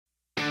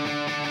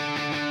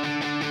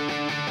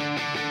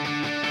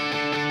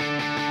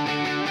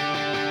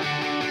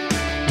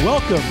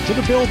Welcome to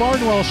the Bill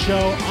Barnwell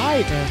Show.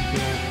 I am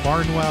Bill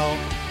Barnwell.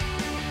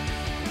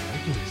 The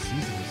regular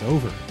season is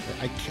over.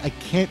 I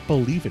can't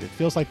believe it. It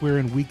feels like we're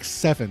in week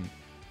 7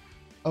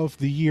 of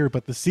the year,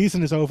 but the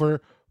season is over.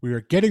 We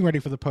are getting ready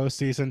for the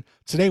postseason.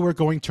 Today we're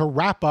going to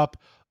wrap up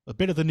a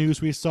bit of the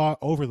news we saw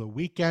over the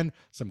weekend,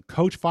 some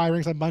coach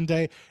firings on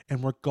Monday,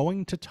 and we're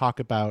going to talk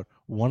about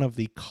one of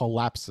the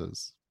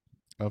collapses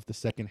of the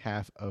second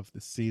half of the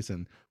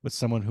season with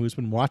someone who's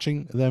been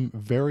watching them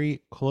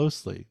very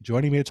closely.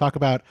 Joining me to talk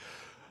about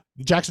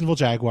the Jacksonville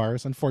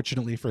Jaguars,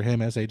 unfortunately for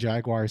him as a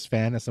Jaguars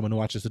fan, as someone who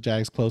watches the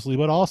Jags closely,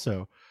 but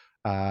also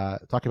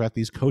talk about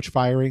these coach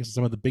firings and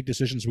some of the big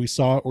decisions we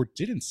saw or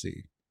didn't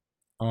see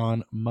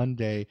on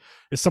Monday,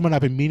 is someone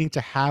I've been meaning to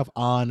have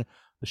on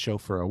the show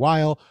for a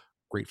while.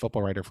 Great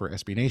football writer for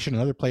SB Nation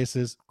and other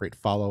places. Great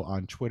follow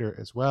on Twitter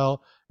as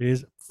well. It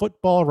is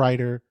football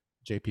writer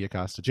JP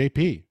Acosta.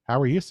 JP, how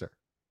are you, sir?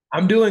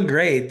 I'm doing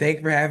great. Thank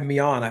you for having me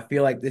on. I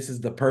feel like this is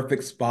the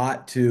perfect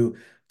spot to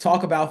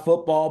talk about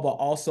football, but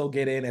also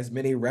get in as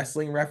many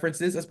wrestling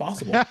references as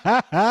possible.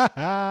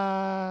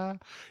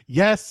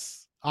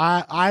 Yes,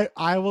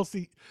 I will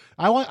see.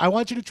 I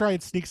want you to try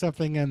and sneak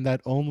something in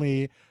that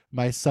only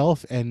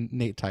myself and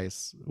Nate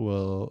Tice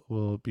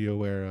will be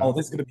aware Oh, of.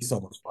 this is going to be so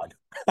much fun.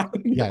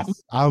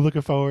 Yes, I'm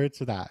looking forward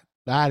to that.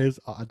 That is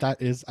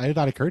I did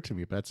not occur to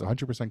me, but that's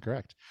 100%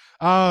 correct.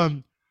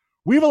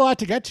 We have a lot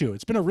to get to.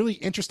 It's been a really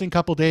interesting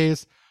couple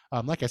days.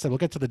 Like I said, we'll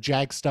get to the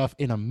Jag stuff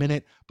in a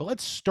minute, but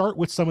let's start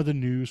with some of the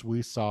news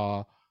we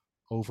saw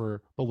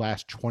over the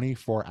last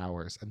 24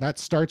 hours. And that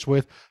starts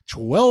with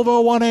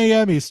 12:01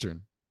 a.m.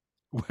 Eastern,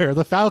 where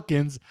the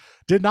Falcons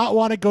did not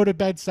want to go to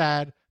bed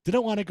sad,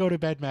 didn't want to go to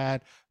bed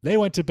mad. They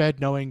went to bed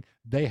knowing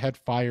they had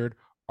fired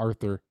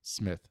Arthur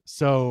Smith.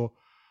 So,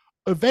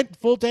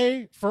 eventful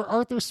day for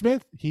Arthur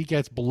Smith. He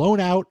gets blown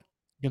out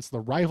against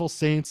the rival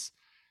Saints,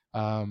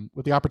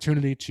 with the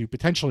opportunity to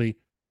potentially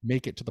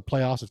make it to the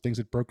playoffs if things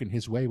had broken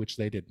his way, which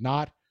they did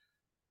not.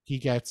 He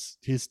gets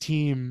his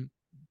team,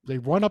 they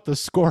run up the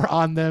score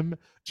on them.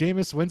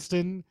 Jameis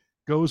Winston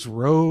goes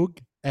rogue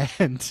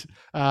and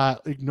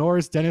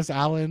ignores Dennis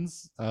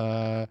Allen's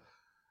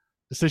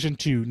decision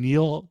to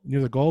kneel near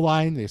the goal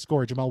line. They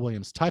score a Jamal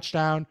Williams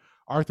touchdown.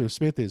 Arthur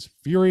Smith is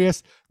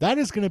furious. That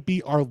is going to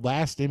be our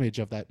last image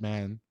of that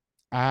man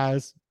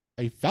as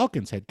a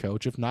Falcons head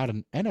coach, if not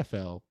an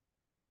NFL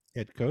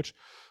head coach.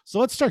 So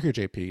let's start here,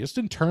 JP, just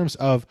in terms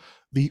of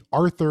the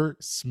Arthur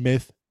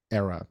Smith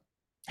era.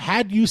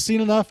 Had you seen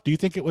enough? Do you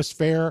think it was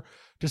fair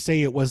to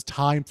say it was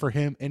time for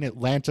him in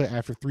Atlanta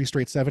after 3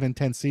 straight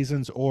 7-10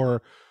 seasons?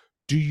 Or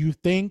do you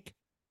think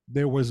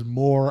there was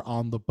more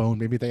on the bone?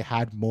 Maybe they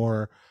had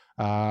more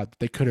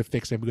they could have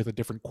fixed, maybe with a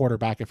different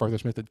quarterback if Arthur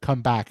Smith had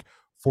come back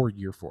for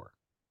year 4.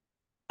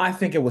 I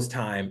think it was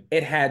time.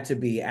 It had to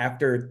be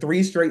after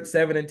 3 straight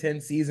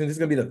 7-10 seasons. This is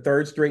going to be the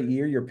 3rd straight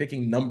year you're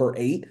picking number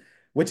 8,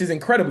 which is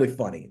incredibly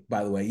funny,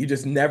 by the way. You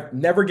just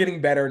never getting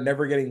better,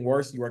 never getting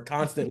worse. You are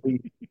constantly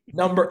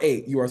number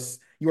 8. You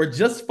are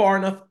just far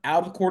enough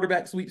out of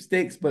quarterback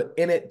sweepstakes, but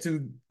in it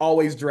to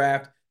always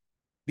draft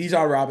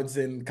Bijan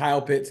Robinson,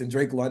 Kyle Pitts, and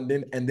Drake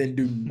London, and then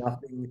do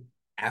nothing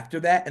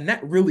after that. And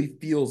that really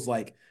feels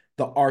like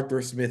the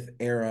Arthur Smith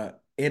era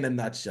in a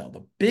nutshell.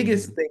 The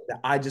biggest thing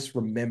that I just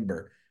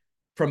remember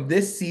from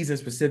this season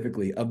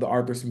specifically of the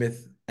Arthur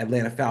Smith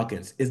Atlanta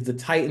Falcons is the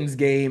Titans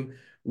game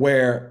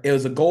where it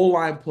was a goal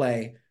line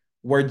play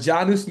where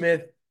Jonnu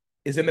Smith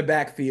is in the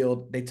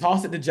backfield. They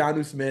toss it to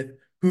Jonnu Smith,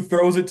 who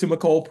throws it to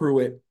McCole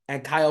Pruitt,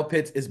 and Kyle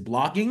Pitts is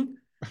blocking.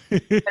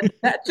 And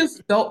that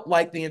just felt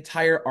like the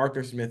entire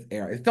Arthur Smith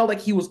era. It felt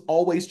like he was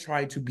always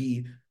trying to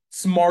be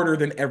smarter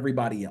than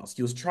everybody else.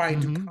 He was trying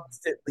to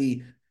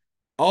constantly,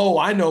 oh,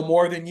 I know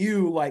more than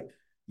you. Like,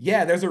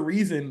 yeah, there's a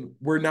reason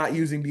we're not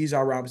using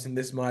Bijan Robinson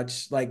this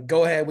much. Like,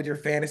 go ahead with your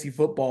fantasy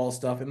football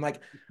stuff. And like,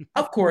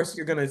 of course,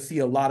 you're gonna see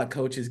a lot of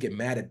coaches get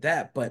mad at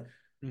that. But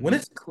when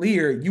it's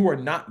clear you are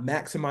not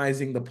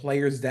maximizing the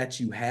players that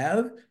you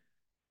have,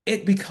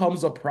 it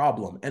becomes a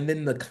problem. And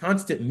then the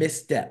constant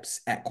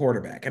missteps at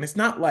quarterback. And it's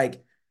not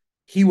like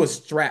he was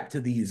strapped to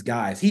these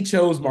guys. He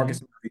chose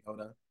Marcus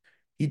Mariota.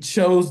 He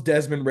chose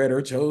Desmond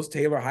Ridder, chose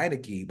Taylor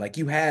Heineke. Like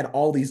you had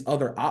all these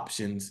other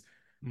options,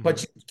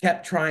 but you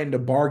kept trying to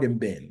bargain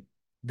bin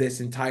this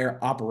entire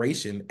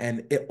operation.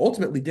 And it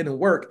ultimately didn't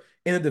work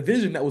in a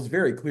division that was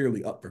very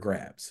clearly up for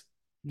grabs.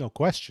 No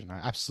question.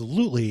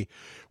 Absolutely.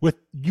 With,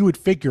 you would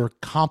figure,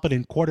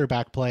 competent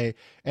quarterback play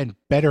and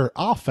better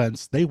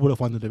offense, they would have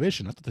won the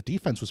division. I thought the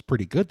defense was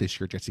pretty good this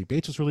year. Jesse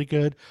Bates was really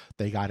good.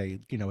 They got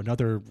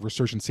another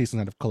resurgent season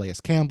out of Calais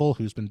Campbell,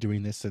 who's been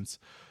doing this since,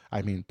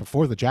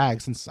 before the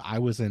Jags, since I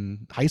was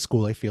in high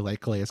school. I feel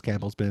like Calais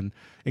Campbell's been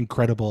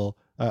incredible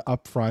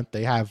up front.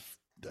 They have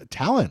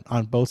talent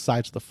on both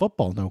sides of the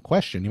football, no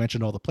question. You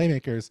mentioned all the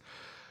playmakers.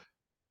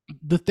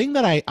 The thing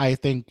that I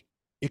think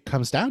it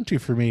comes down to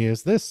for me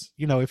is this: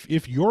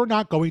 if you're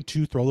not going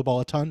to throw the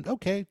ball a ton,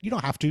 okay, you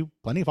don't have to.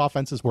 Plenty of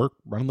offenses work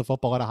running the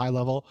football at a high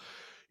level.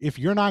 If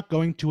you're not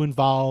going to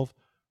involve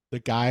the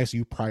guys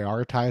you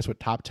prioritize with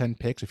top 10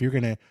 picks, if you're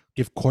going to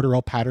give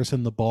Cordarrelle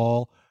Patterson the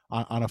ball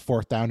on a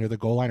fourth down near the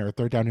goal line or a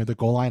third down near the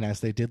goal line as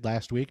they did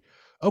last week.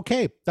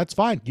 Okay, that's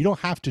fine. You don't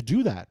have to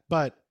do that,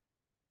 but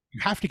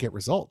you have to get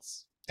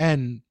results.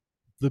 And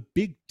the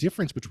big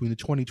difference between the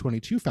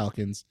 2022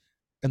 Falcons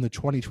and the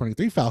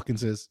 2023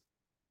 Falcons is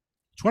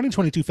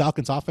 2022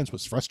 Falcons offense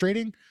was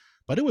frustrating,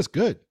 but it was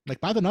good. Like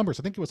by the numbers,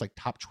 I think it was like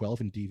top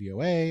 12 in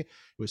DVOA. It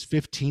was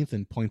 15th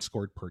in points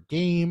scored per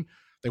game.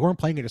 They weren't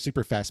playing at a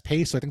super fast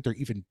pace, so I think they're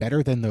even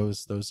better than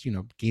those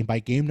game by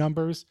game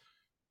numbers.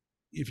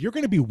 If you're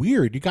going to be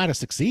weird, you got to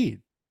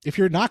succeed. If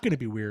you're not going to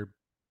be weird,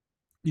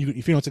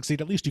 if you don't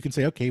succeed, at least you can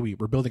say, okay,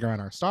 we're building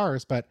around our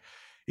stars. But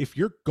if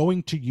you're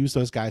going to use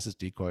those guys as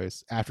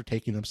decoys after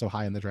taking them so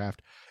high in the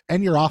draft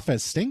and your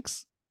offense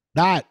stinks,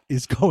 that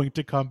is going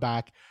to come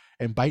back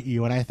and bite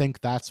you. And I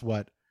think that's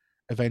what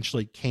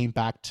eventually came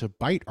back to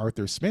bite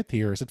Arthur Smith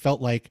here, is it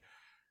felt like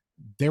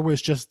there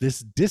was just this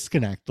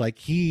disconnect. Like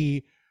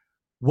he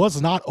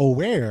was not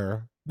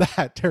aware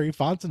that Terry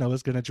Fontenot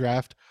was going to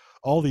draft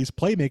all these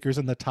playmakers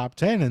in the top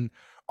 10. And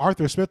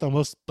Arthur Smith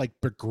almost like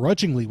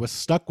begrudgingly was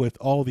stuck with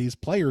all these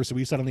players who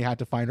he suddenly had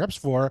to find reps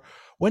for,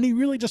 when he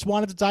really just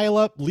wanted to dial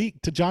up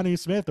leak to Johnny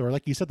Smith, or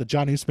like you said, the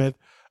Johnny Smith,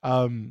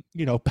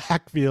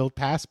 backfield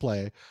pass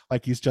play,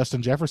 like he's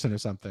Justin Jefferson or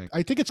something.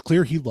 I think it's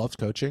clear he loves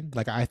coaching.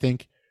 Like I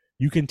think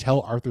you can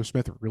tell Arthur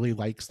Smith really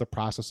likes the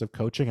process of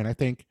coaching. And I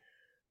think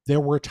there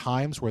were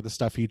times where the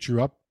stuff he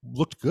drew up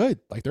looked good.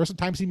 Like there were some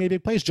times he made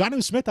big plays.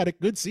 Jonnu Smith had a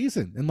good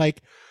season. And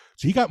like,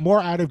 so he got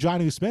more out of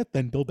Jonnu Smith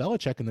than Bill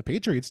Belichick and the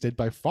Patriots did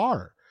by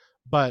far.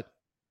 But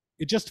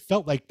it just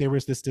felt like there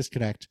was this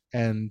disconnect.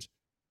 And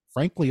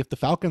frankly, if the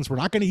Falcons were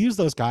not going to use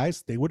those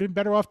guys, they would have been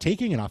better off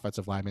taking an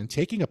offensive lineman,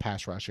 taking a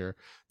pass rusher,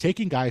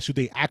 taking guys who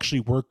they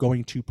actually were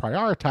going to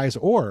prioritize,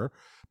 or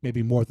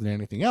maybe more than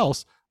anything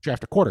else,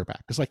 draft a quarterback.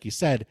 Because like you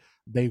said,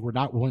 they were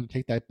not willing to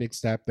take that big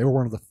step. They were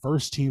one of the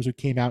first teams who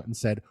came out and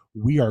said,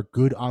 we are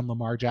good on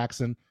Lamar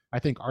Jackson. I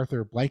think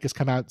Arthur Blank has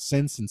come out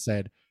since and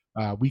said,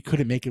 we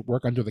couldn't make it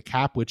work under the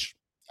cap, which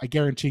I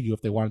guarantee you,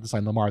 if they wanted to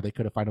sign Lamar, they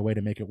could have found a way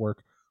to make it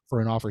work for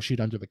an offer sheet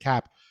under the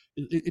cap.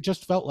 It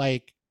just felt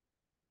like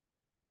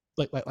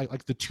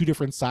the two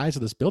different sides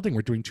of this building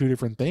were doing two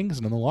different things.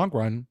 And in the long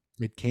run,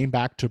 it came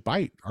back to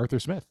bite Arthur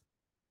Smith.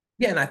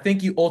 Yeah, and I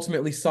think you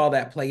ultimately saw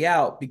that play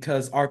out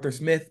because Arthur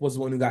Smith was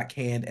the one who got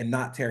canned and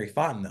not Terry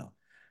Fontenot.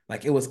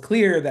 Like it was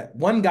clear that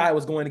one guy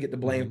was going to get the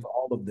blame for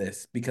all of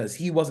this because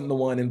he wasn't the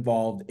one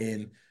involved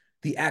in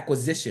the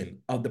acquisition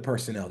of the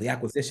personnel, the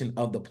acquisition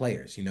of the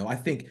players. I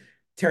think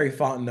Terry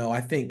Fontenot, I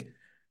think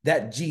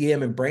that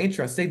GM and Brain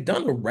Trust, they've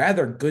done a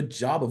rather good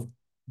job of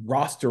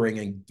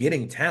rostering and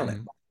getting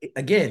talent.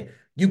 Again,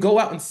 you go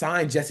out and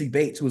sign Jesse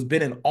Bates, who has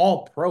been an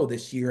all-pro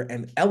this year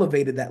and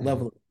elevated that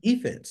level of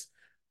defense.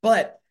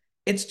 But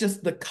it's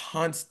just the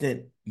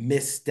constant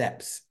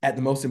missteps at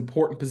the most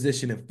important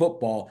position in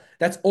football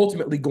that's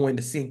ultimately going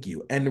to sink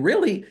you. And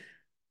really,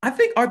 I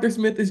think Arthur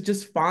Smith is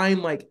just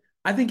fine. Like,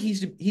 I think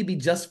he'd be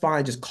just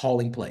fine just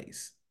calling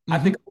plays. I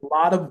think a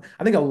lot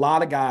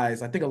of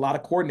guys, I think a lot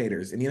of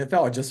coordinators in the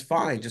NFL are just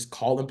fine just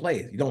calling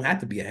plays. You don't have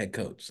to be a head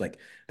coach. Like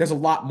there's a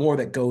lot more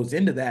that goes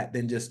into that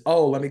than just,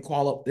 oh, let me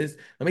call up this,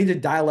 let me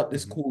just dial up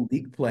this cool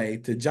leak play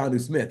to Jonnu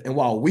Smith. And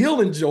while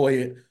we'll enjoy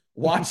it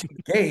watching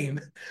the game,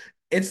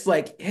 it's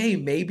like, hey,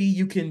 maybe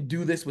you can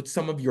do this with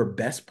some of your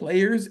best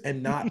players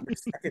and not your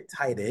second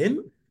tight end.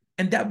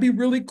 And that'd be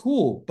really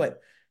cool. But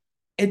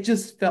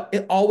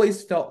it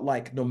always felt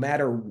like no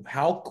matter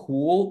how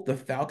cool the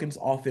Falcons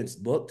offense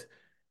looked,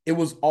 it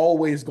was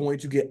always going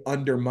to get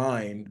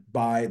undermined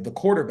by the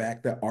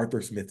quarterback that Arthur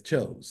Smith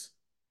chose.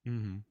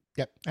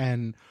 Yep.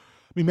 And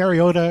I mean,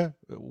 Mariota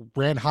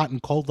ran hot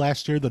and cold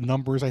last year. The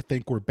numbers, I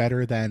think, were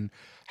better than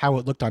how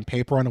it looked on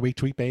paper on a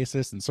week-to-week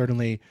basis. And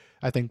certainly,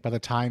 I think by the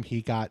time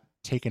he got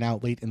taken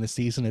out late in the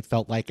season, it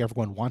felt like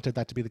everyone wanted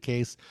that to be the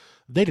case.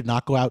 They did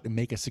not go out and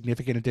make a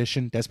significant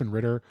addition. Desmond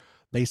Ridder,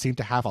 they seem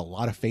to have a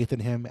lot of faith in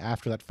him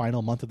after that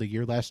final month of the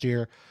year last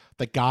year.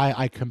 The guy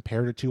I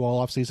compared it to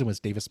all offseason was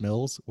Davis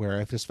Mills,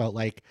 where I just felt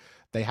like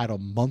they had a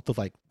month of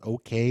like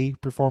okay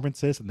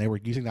performances, and they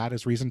were using that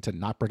as reason to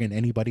not bring in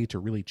anybody to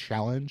really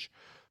challenge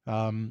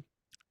um,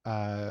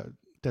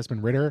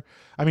 Desmond Ridder.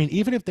 I mean,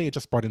 even if they had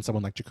just brought in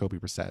someone like Jacoby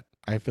Brissett,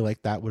 I feel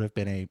like that would have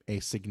been a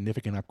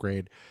significant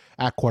upgrade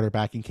at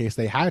quarterback in case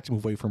they had to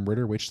move away from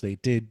Ridder, which they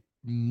did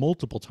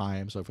multiple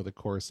times over the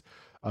course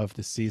of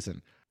the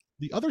season.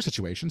 The other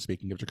situation,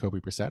 speaking of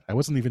Jacoby Brissett, I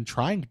wasn't even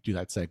trying to do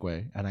that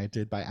segue, and I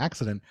did by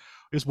accident,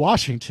 is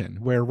Washington,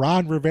 where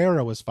Ron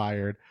Rivera was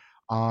fired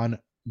on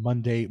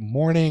Monday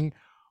morning.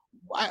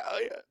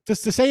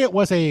 Just to say it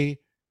was a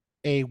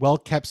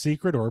well-kept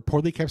secret or a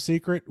poorly kept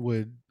secret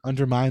would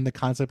undermine the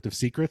concept of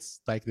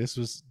secrets. Like this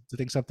was, I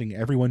think, something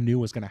everyone knew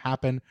was going to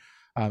happen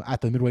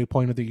at the midway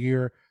point of the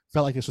year.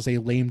 Felt like this was a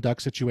lame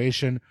duck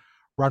situation.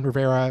 Ron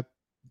Rivera,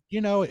 I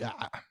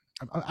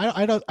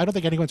don't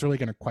think anyone's really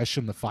going to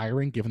question the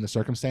firing given the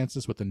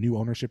circumstances with the new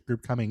ownership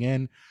group coming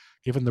in,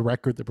 given the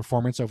record, the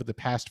performance over the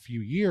past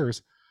few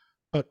years.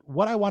 But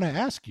what I want to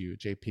ask you,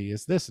 JP,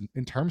 is this: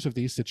 in terms of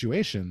these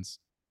situations,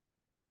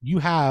 you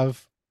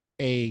have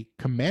a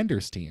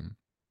Commanders team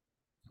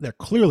They're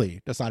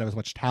clearly does not have as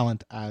much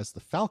talent as the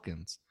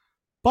Falcons,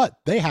 but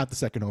they have the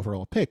second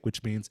overall pick,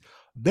 which means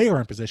they are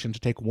in position to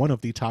take one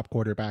of the top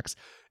quarterbacks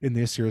in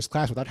this year's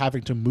class without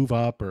having to move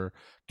up or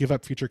give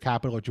up future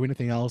capital or do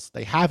anything else.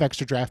 They have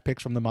extra draft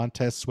picks from the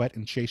Montez Sweat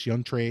and Chase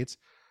Young trades.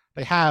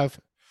 They have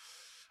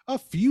a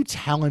few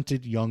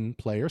talented young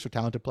players or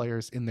talented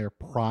players in their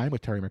prime,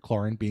 with Terry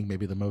McLaurin being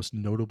maybe the most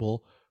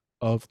notable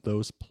of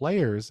those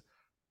players.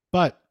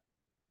 But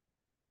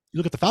you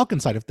look at the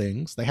Falcons side of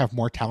things, they have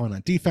more talent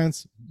on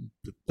defense.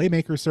 The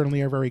playmakers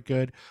certainly are very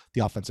good.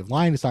 The offensive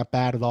line is not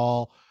bad at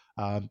all.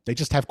 They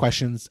just have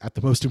questions at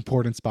the most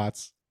important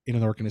spots in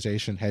an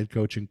organization, head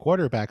coach and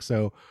quarterback.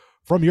 So,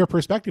 from your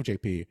perspective,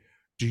 JP,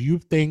 do you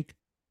think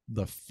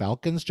the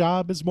Falcons'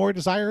 job is more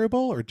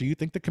desirable, or do you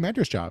think the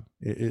Commanders' job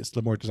is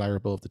the more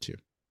desirable of the two?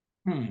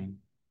 Hmm.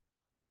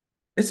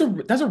 That's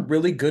a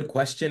really good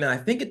question. And I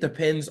think it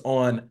depends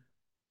on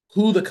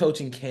who the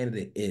coaching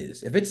candidate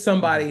is. If it's Mm-hmm.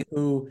 somebody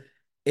who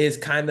is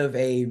kind of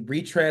a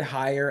retread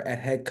hire at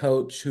head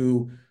coach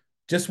who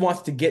just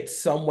wants to get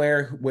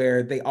somewhere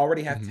where they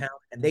already have Mm-hmm.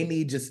 talent and they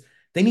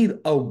need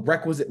a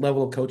requisite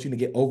level of coaching to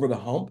get over the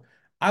hump,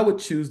 I would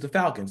choose the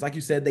Falcons. Like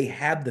you said, they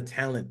have the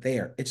talent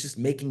there. It's just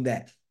making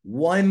that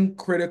one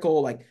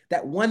critical, like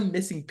that one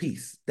missing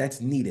piece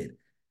that's needed.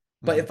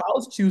 But Mm-hmm. if I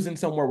was choosing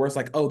somewhere where it's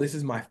like, oh, this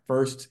is my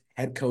first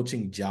head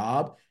coaching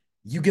job,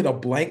 you get a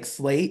blank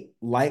slate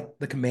like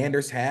the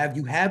Commanders have.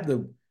 You have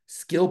the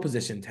skill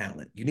position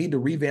talent. You need to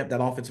revamp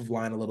that offensive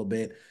line a little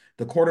bit.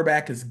 The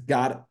quarterback has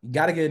got to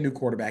get a new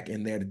quarterback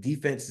in there. The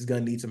defense is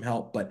going to need some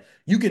help, but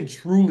you can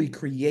truly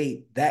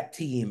create that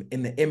team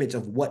in the image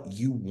of what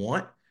you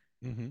want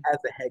Mm-hmm. as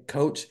a head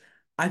coach.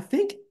 I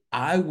think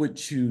I would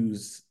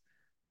choose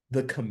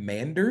the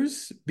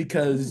Commanders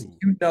because Ooh.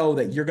 you know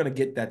that you're going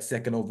to get that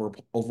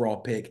overall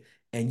pick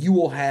and you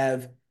will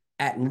have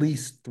at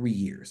least 3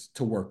 years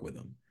to work with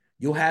them.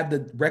 You'll have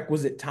the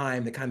requisite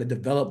time to kind of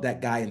develop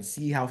that guy and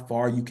see how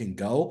far you can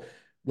go.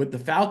 With the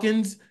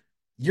Falcons,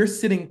 you're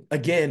sitting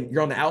again,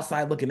 you're on the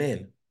outside looking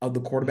in of the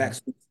Mm-hmm. quarterback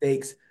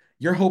sweepstakes.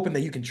 You're hoping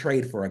that you can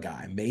trade for a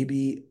guy,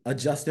 maybe a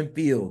Justin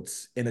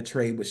Fields in a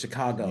trade with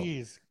Chicago.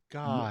 Please,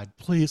 God,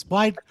 please.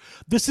 Why?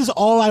 This is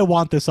all I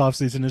want this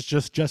offseason is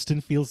just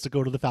Justin Fields to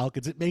go to the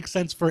Falcons. It makes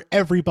sense for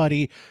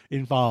everybody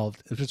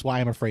involved, which is why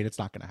I'm afraid it's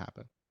not going to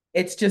happen.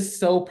 It's just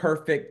so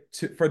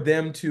perfect for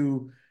them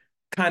to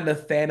kind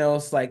of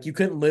Thanos, like you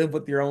couldn't live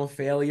with your own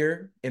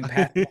failure and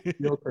pass it on the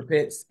field for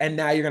pits, and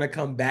now you're gonna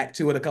come back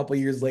to it a couple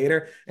of years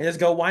later and just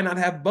go, why not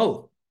have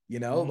both? You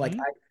know, like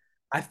Mm-hmm.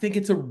 I think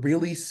it's a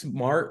really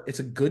smart,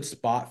 it's a good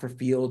spot for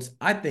Fields.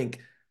 I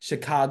think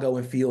Chicago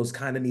and Fields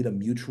kind of need a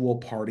mutual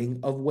parting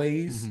of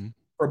ways Mm-hmm.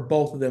 for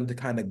both of them to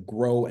kind of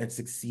grow and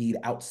succeed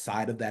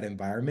outside of that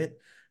environment.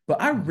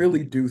 But I Mm-hmm.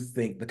 really do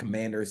think the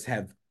Commanders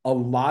have a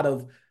lot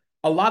of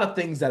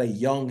things that a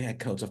young head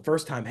coach, a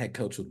first-time head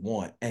coach would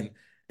want. And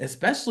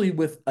especially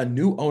with a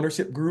new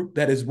ownership group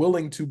that is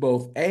willing to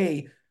both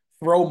A,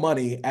 throw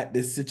money at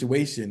this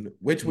situation,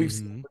 which we've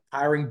seen Mm-hmm. with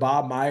hiring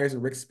Bob Myers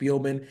and Rick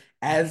Spielman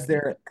as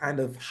their kind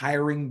of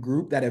hiring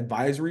group, that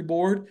advisory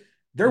board.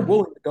 They're Mm-hmm.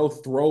 willing to go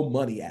throw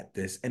money at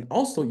this. And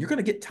also, you're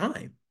going to get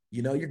time.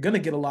 You know, you're going to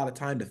get a lot of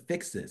time to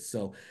fix this.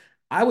 So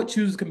I would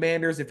choose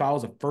Commanders if I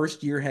was a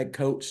first year head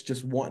coach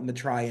just wanting to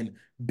try and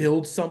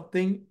build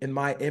something in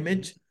my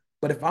image.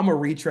 But if I'm a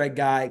retread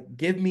guy,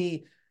 give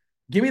me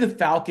the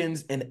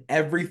Falcons and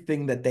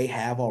everything that they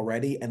have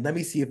already, and let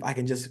me see if I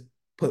can just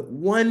put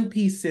one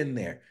piece in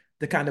there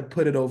to kind of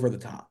put it over the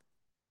top.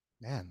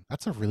 Man,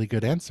 that's a really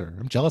good answer.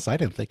 I'm jealous I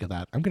didn't think of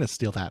that. I'm going to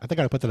steal that. I think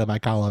I put that in my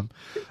column.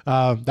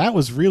 That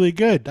was really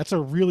good. That's a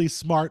really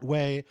smart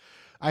way,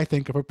 I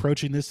think, of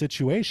approaching this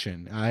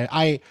situation.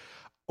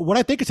 What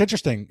I think is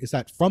interesting is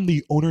that from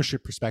the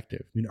ownership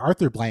perspective, I mean,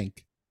 Arthur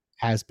Blank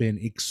has been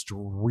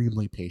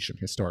extremely patient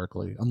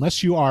historically.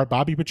 Unless you are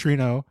Bobby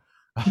Petrino,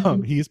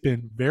 he's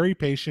been very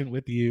patient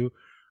with you.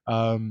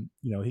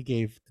 He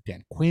gave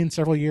Dan Quinn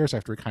several years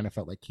after it kind of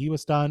felt like he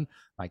was done.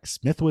 Mike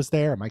Smith was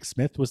there. Mike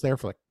Smith was there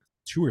for like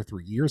 2 or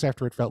 3 years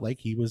after it felt like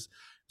he was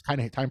kind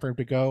of time for him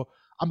to go.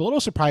 I'm a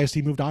little surprised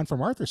he moved on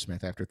from Arthur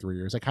Smith after 3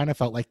 years. I kind of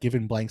felt like,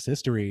 given Blank's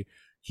history,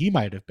 he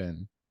might have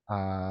been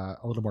a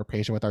little more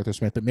patient with Arthur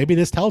Smith. But maybe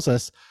this tells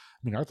us.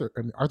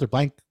 Arthur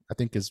Blank, I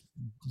think, is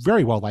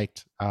very well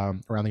liked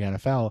around the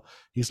NFL.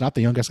 He's not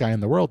the youngest guy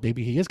in the world.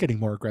 Maybe he is getting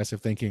more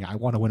aggressive, thinking, "I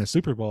want to win a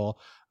Super Bowl,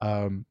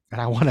 and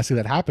I want to see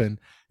that happen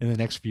in the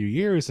next few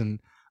years." And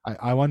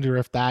I wonder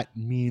if that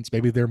means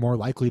maybe they're more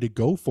likely to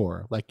go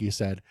for, like you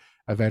said,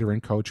 a veteran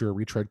coach or a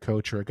retread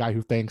coach or a guy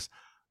who thinks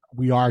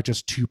we are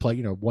just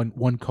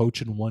one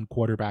coach and one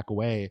quarterback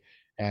away.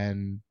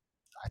 And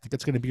I think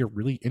it's going to be a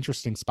really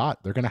interesting spot.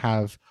 They're going to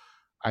have,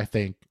 I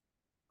think,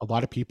 a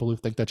lot of people who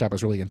think that job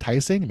is really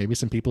enticing. Maybe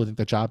some people who think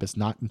the job is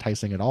not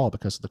enticing at all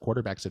because of the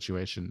quarterback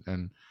situation.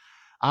 And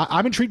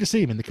I'm intrigued to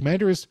see. I mean, the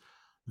Commanders,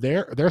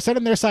 they're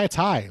setting their sights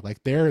high.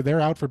 Like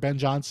they're out for Ben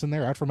Johnson.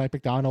 They're out for Mike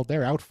McDonald.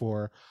 They're out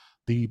for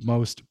the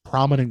most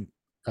prominent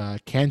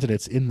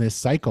candidates in this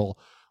cycle.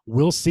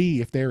 We'll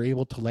see if they're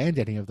able to land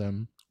any of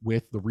them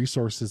with the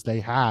resources they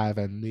have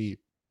and the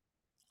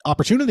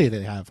opportunity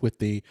they have with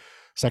the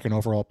second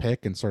overall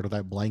pick and sort of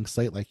that blank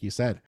slate, like you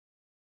said.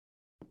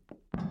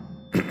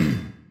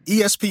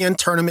 ESPN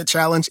Tournament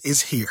Challenge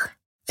is here.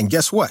 And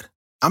guess what?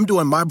 I'm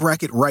doing my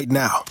bracket right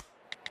now.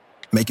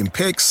 Making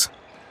picks,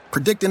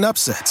 predicting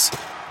upsets,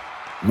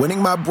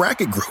 winning my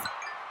bracket group,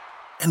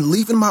 and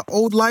leaving my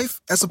old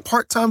life as a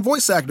part-time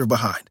voice actor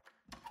behind.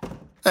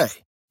 Hey,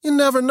 you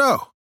never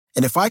know.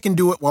 And if I can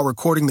do it while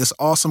recording this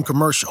awesome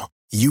commercial,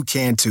 you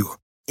can too.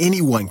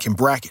 Anyone can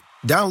bracket.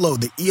 Download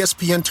the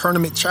ESPN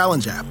Tournament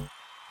Challenge app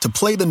to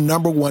play the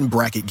 #1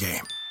 bracket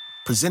game.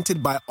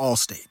 Presented by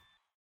Allstate.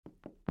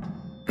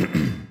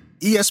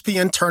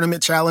 ESPN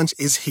Tournament Challenge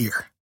is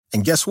here.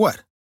 And guess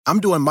what?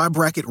 I'm doing my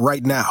bracket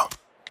right now.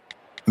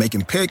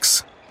 Making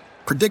picks,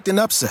 predicting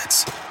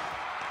upsets,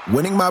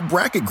 winning my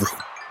bracket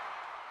group,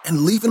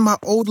 and leaving my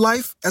old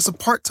life as a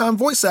part-time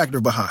voice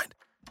actor behind.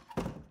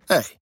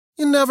 Hey,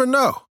 you never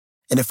know.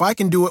 And if I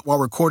can do it while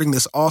recording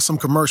this awesome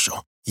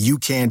commercial, you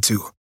can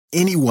too.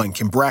 Anyone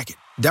can bracket.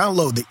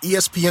 Download the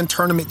ESPN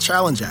Tournament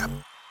Challenge app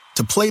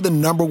to play the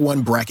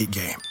 #1 bracket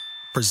game.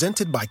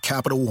 Presented by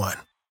Capital One.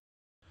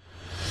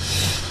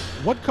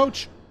 One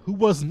coach who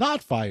was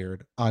not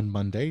fired on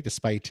Monday,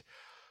 despite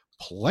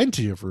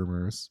plenty of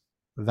rumors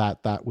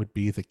that that would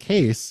be the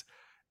case,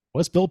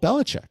 was Bill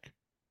Belichick,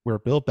 where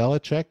Bill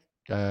Belichick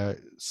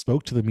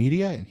spoke to the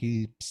media and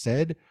he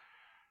said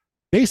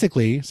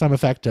basically some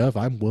effect of,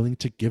 I'm willing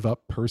to give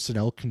up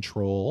personnel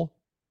control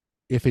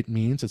if it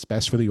means it's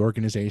best for the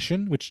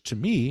organization, which to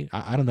me,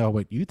 I don't know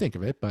what you think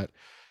of it, but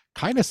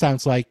kind of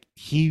sounds like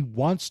he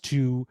wants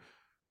to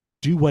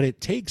do what it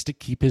takes to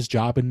keep his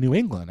job in New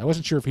England. I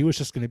wasn't sure if he was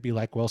just going to be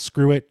like, well,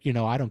 screw it.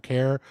 I don't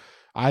care.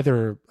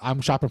 Either I'm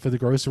shopping for the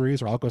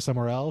groceries or I'll go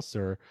somewhere else.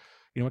 Or,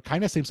 it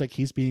kind of seems like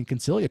he's being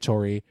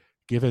conciliatory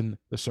given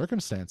the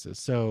circumstances.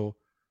 So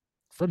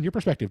from your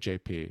perspective,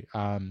 JP,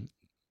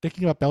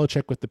 thinking about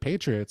Belichick with the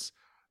Patriots,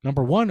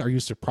 number one, are you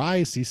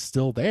surprised he's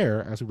still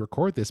there as we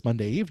record this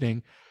Monday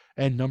evening?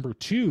 And number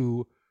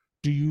two,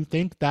 do you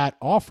think that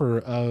offer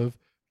of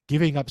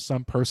giving up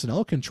some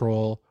personnel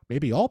control,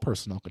 maybe all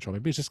personnel control,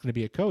 maybe it's just going to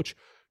be a coach,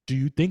 do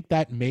you think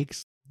that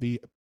makes the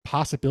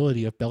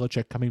possibility of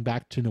Belichick coming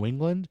back to New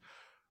England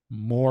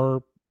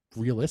more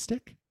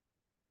realistic?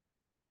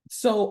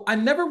 So I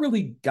never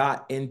really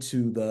got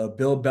into the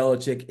Bill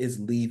Belichick is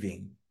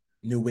leaving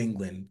New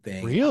England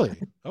thing. Really?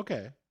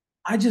 Okay.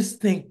 I just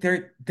think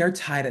they're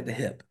tied at the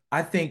hip.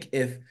 I think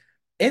if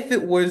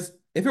it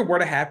were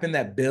to happen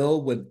that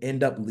Bill would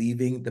end up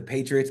leaving the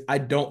Patriots, I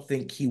don't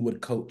think he would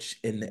coach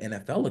in the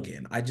NFL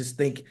again. I just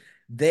think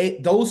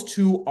those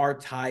two are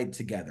tied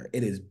together.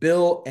 It is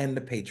Bill and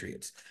the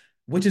Patriots,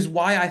 which is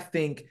why I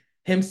think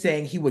him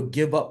saying he would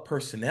give up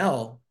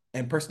personnel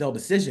and personnel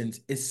decisions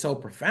is so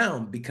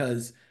profound,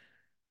 because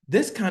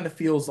this kind of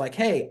feels like,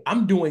 hey,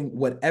 I'm doing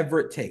whatever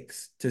it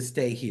takes to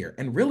stay here.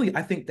 And really,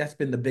 I think that's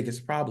been the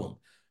biggest problem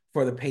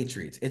for the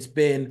Patriots. It's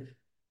been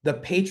the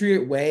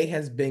Patriot way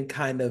has been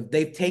kind of,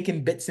 they've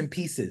taken bits and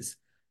pieces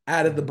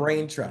out of the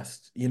brain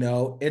trust.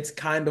 It's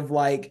kind of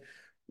like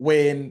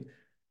when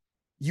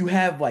you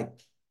have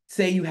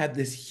say you have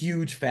this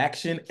huge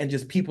faction and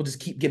just people just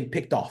keep getting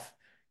picked off.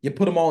 You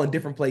put them all in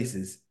different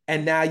places.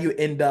 And now you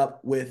end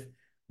up with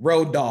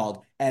Road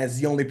Dogg as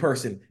the only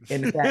person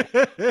in the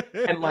faction.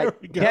 And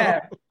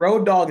yeah,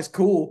 Road Dogg is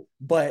cool,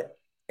 but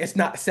it's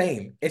not the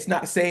same. It's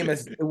not the same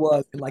as it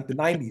was in the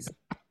 90s.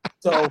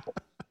 So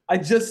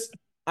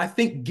I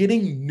think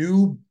getting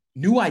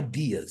new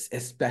ideas,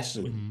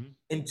 especially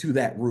into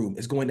that room,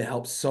 is going to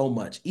help so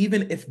much.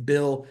 Even if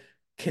Bill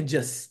can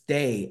just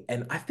stay.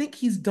 And I think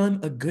he's done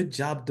a good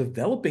job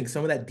developing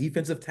some of that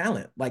defensive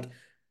talent.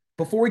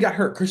 Before he got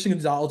hurt, Christian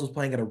Gonzalez was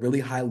playing at a really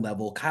high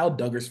level. Kyle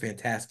Duggar's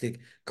fantastic.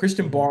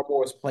 Christian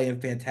Barmore is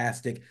playing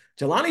fantastic.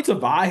 Jelani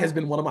Tavai has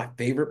been one of my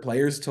favorite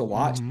players to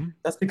watch.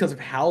 That's because of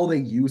how they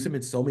use him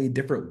in so many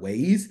different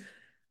ways.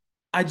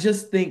 I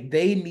just think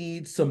they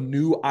need some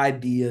new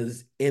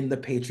ideas in the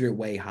Patriot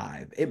Way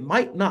hive. It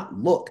might not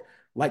look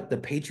like the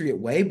Patriot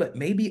Way, but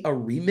maybe a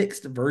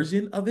remixed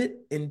version of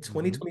it in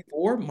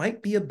 2024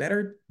 might be a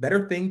better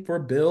thing for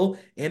Bill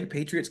and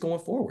Patriots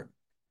going forward.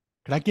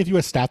 Can I give you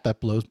a stat that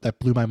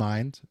blew my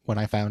mind when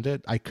I found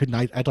it?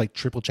 I'd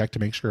triple check to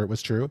make sure it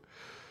was true.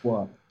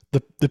 What?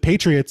 The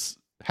Patriots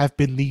have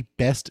been the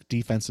best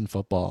defense in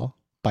football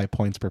by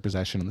points per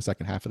possession in the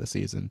second half of the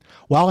season,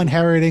 while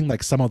inheriting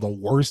some of the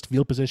worst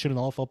field position in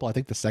all of football. I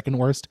think the second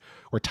worst,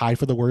 or tied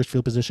for the worst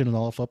field position in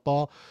all of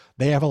football.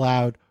 They have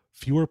allowed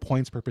fewer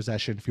points per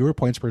possession, fewer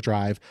points per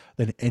drive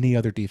than any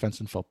other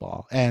defense in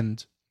football.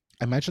 And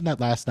I mentioned that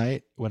last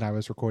night when I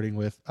was recording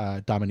with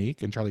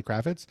Dominique and Charlie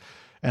Kravitz,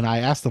 and I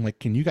asked them,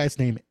 can you guys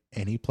name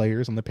any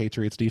players on the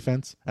Patriots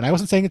defense? And I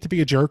wasn't saying it to be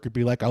a jerk or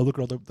be like, oh, look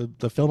at all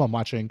the film I'm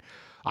watching.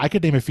 I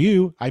could name a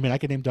few. I mean, I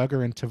could name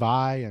Duggar and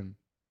Tavai, and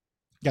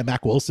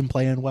Mac Wilson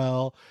playing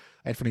well.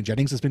 Anthony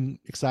Jennings has been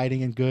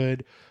exciting and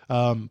good.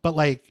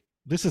 But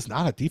this is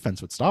not a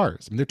defense with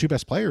stars. I mean, their two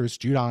best players,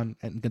 Judon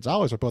and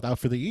Gonzalez, are both out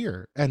for the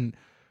year. And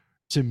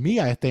to me,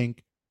 I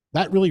think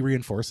that really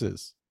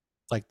reinforces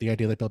like the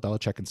idea that Bill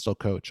Belichick can still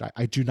coach.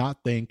 I do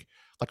not think,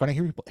 like when I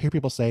hear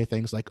people say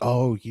things like,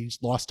 "Oh, he's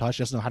lost touch,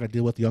 doesn't know how to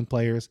deal with young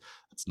players,"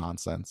 that's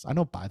nonsense. I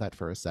don't buy that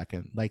for a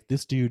second. Like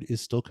this dude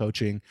is still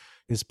coaching.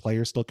 His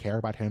players still care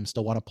about him,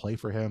 still want to play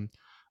for him.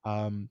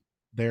 Um,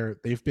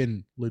 they've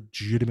been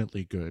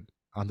legitimately good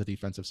on the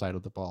defensive side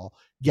of the ball.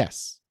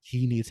 Yes,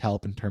 he needs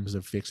help in terms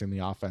of fixing the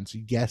offense.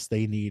 Yes,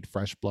 they need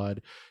fresh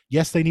blood.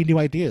 Yes, they need new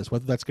ideas,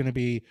 whether that's going to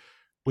be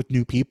with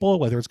new people,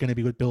 whether it's going to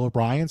be with Bill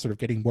O'Brien sort of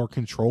getting more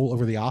control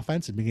over the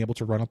offense and being able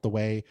to run it the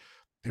way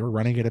they were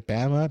running it at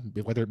Bama,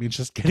 whether it means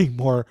just getting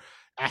more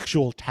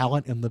actual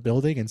talent in the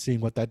building and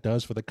seeing what that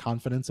does for the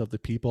confidence of the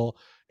people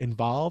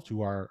involved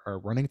who are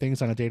running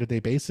things on a day-to-day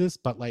basis.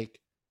 But like,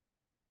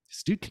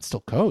 this dude can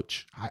still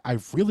coach. I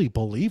really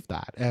believe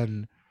that.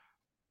 And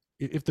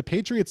if the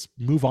Patriots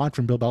move on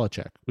from Bill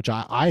Belichick, which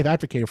I've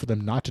advocated for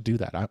them not to do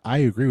that, I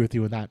agree with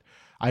you in that.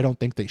 I don't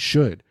think they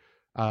should.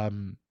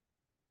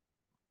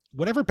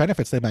 Whatever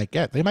benefits they might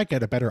get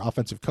a better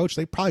offensive coach.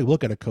 They probably will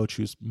get a coach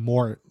who's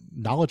more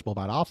knowledgeable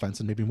about offense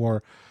and maybe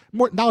more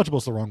knowledgeable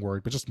is the wrong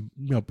word, but just,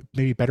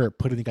 maybe better at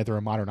putting together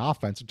a modern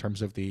offense in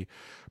terms of the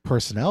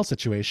personnel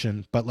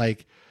situation. But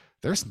like,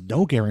 there's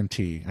no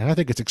guarantee. And I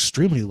think it's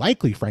extremely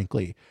likely,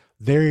 frankly,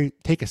 they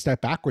take a step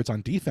backwards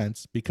on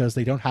defense because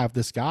they don't have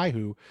this guy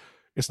who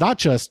it's not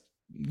just,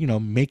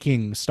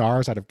 making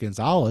stars out of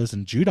Gonzalez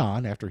and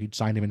Judon after he'd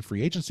signed him in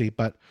free agency,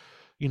 but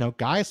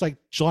guys like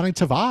Jelani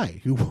Tavai,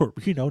 who were,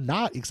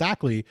 not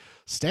exactly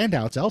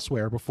standouts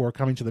elsewhere before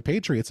coming to the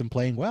Patriots and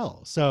playing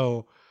well.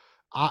 So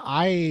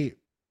I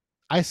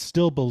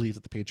still believe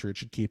that the Patriots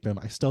should keep him.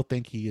 I still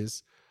think he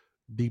is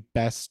the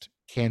best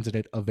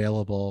candidate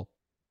available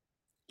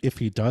if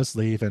he does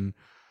leave. And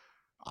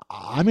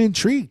I'm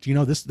intrigued.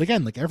 This,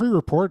 again, like every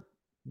report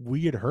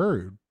we had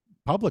heard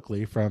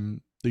publicly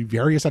from the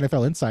various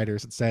NFL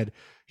insiders that said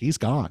he's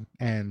gone,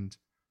 and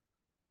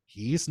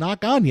he's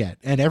not gone yet.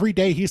 And every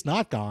day he's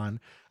not gone,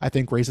 I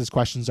think raises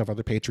questions of, are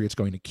the Patriots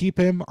going to keep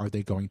him? Are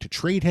they going to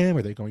trade him?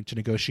 Are they going to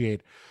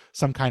negotiate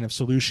some kind of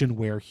solution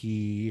where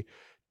he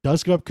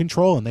does give up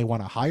control and they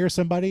want to hire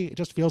somebody? It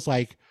just feels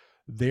like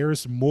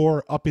there's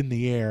more up in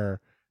the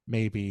air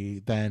maybe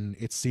than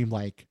it seemed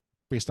like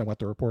based on what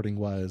the reporting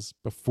was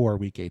before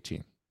week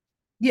 18.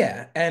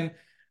 Yeah. And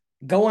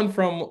going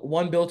from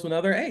one bill to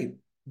another, hey,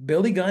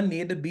 Billy Gunn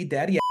needed to be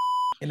daddy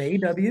in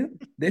AEW.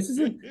 This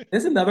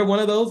is another one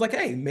of those, like,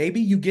 hey, maybe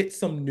you get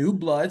some new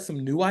blood,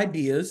 some new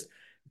ideas.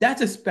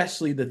 That's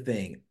especially the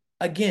thing.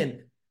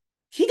 Again,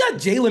 he got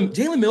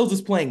Jalen Mills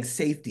is playing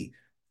safety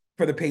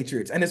for the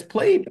Patriots and has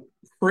played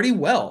pretty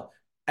well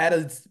at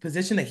a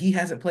position that he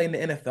hasn't played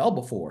in the NFL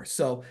before.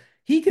 So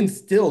he can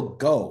still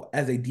go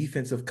as a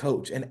defensive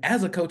coach and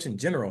as a coach in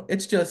general.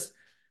 It's just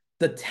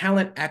the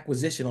talent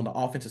acquisition on the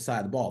offensive side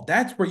of the ball.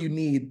 That's where you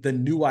need the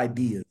new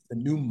ideas, the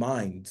new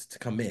minds to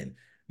come in.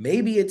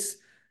 Maybe it's,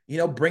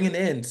 bringing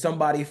in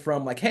somebody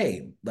from like,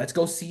 hey, let's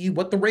go see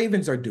what the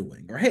Ravens are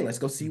doing, or hey, let's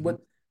go see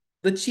what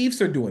the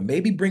Chiefs are doing.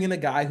 Maybe bringing a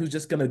guy who's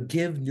just going to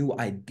give new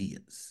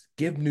ideas,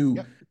 give new,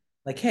 yep.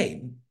 Like,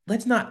 hey,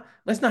 let's not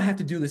have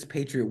to do this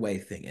Patriot way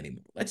thing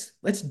anymore.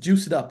 Let's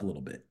juice it up a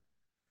little bit.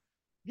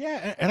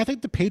 Yeah, and I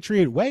think the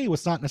Patriot way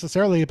was not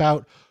necessarily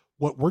about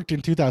what worked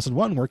in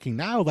 2001 working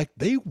now. Like,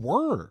 they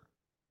were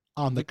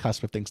on the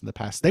cusp of things in the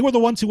past. They were the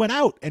ones who went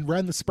out and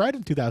ran the spread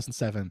in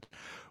 2007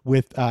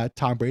 with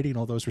Tom Brady and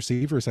all those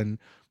receivers and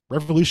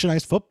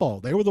revolutionized football.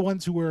 They were the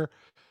ones who were,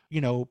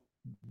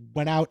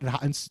 went out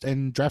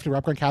and drafted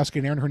Rob Gronkowski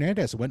and Aaron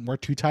Hernandez and went more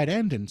two tight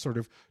end and sort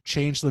of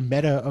changed the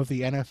meta of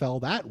the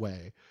NFL that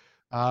way.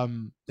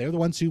 They're the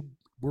ones who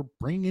were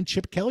bringing in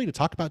Chip Kelly to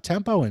talk about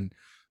tempo and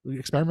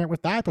experiment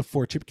with that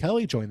before Chip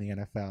Kelly joined the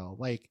NFL.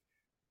 Like,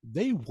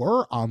 they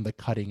were on the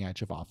cutting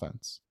edge of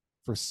offense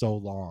for so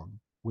long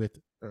with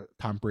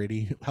Tom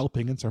Brady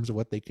helping in terms of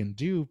what they can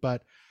do.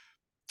 But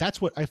that's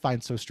what I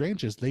find so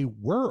strange is they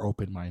were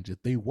open-minded,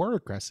 they were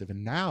aggressive,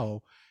 and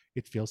now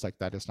it feels like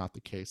that is not the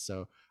case.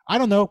 So I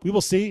don't know. We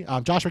will see.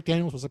 Josh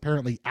McDaniels was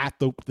apparently at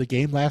the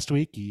game last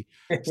week. He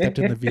stepped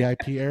in the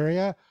VIP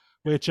area,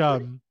 which,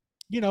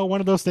 one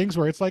of those things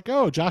where it's like,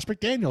 oh, Josh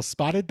McDaniels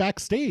spotted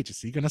backstage.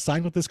 Is he going to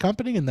sign with this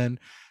company? And then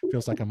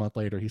feels like a month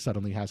later, he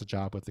suddenly has a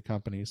job with the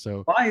company.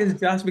 So why is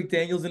Josh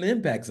McDaniels in the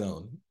impact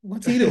zone?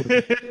 What's he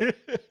doing?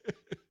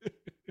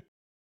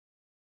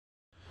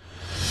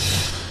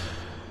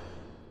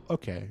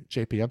 Okay,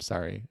 JP, I'm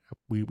sorry.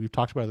 We've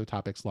talked about other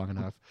topics long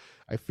enough.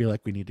 I feel like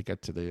we need to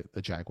get to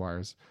the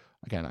Jaguars.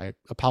 Again, I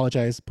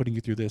apologize putting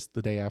you through this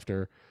the day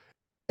after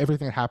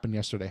everything that happened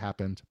yesterday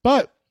happened.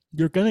 But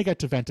you're going to get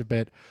to vent a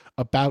bit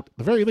about,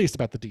 the very least,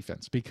 about the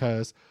defense,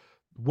 because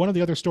one of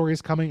the other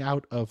stories coming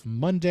out of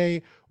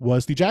Monday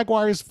was the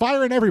Jaguars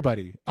firing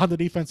everybody on the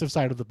defensive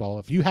side of the ball.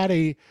 If you had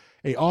a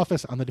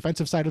office on the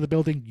defensive side of the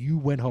building, you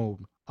went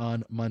home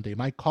on Monday.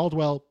 Mike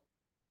Caldwell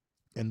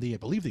and I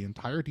believe the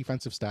entire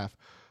defensive staff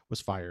was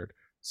fired.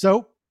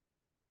 So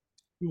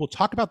we will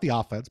talk about the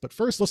offense, but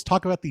first let's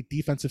talk about the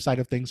defensive side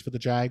of things for the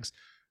Jags.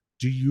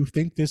 Do you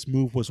think this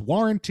move was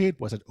warranted?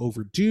 Was it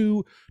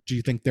overdue? Do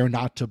you think they're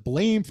not to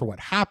blame for what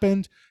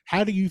happened?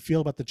 How do you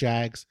feel about the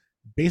Jags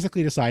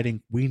basically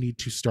deciding we need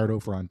to start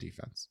over on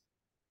defense.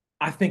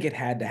 I think it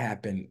had to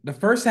happen. The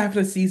first half of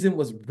the season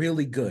was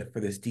really good for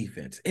this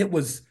defense. It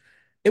was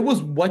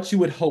what you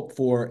would hope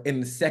for in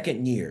the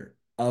second year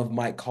of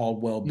Mike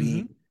Caldwell Mm-hmm.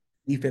 being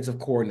defensive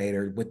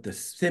coordinator with the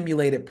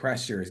simulated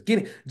pressures.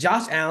 Getting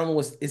Josh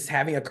Allen is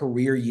having a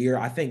career year.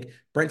 I think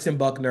Brenton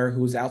Buckner,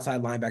 who's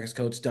outside linebackers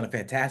coach, done a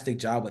fantastic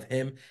job with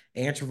him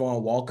and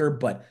Travon Walker.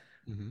 But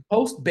Mm-hmm.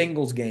 post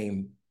Bengals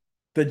game,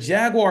 the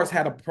Jaguars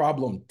had a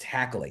problem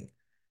tackling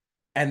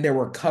and there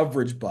were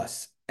coverage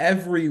busts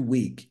every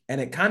week.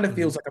 And it kind of Mm-hmm.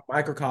 feels like a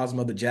microcosm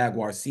of the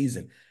Jaguar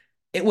season.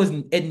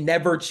 It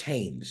never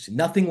changed.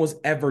 Nothing was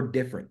ever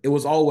different. It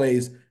was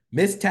always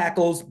missed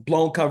tackles,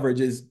 blown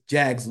coverages,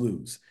 Jags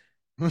lose.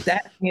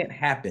 That can't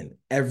happen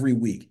every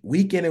week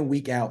in and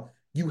week out.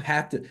 You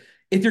have to,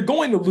 if you're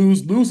going to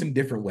lose, lose in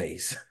different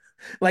ways.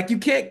 Like you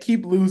can't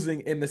keep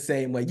losing in the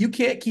same way. You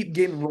can't keep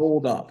getting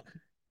rolled up.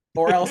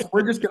 Or else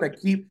I'm just gonna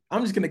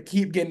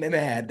keep getting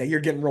mad that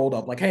you're getting rolled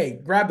up. Like, hey,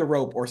 grab the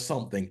rope or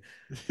something.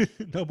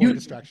 No more You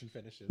distraction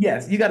finishes.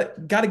 Yes, you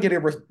gotta get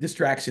a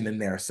distraction in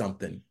there or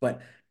something.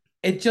 But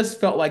it just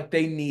felt like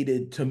they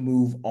needed to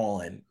move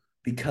on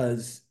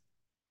because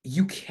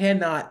you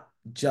cannot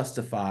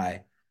justify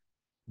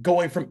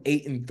going from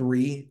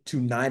 8-3 to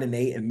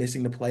 9-8 and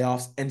missing the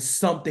playoffs and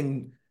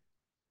something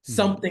Mm-hmm.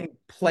 something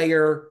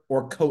player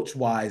or coach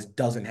wise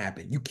doesn't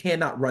happen. You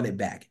cannot run it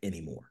back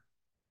anymore.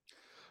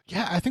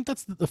 Yeah, I think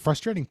that's the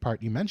frustrating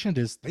part you mentioned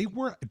is they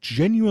were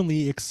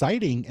genuinely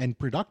exciting and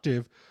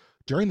productive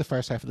during the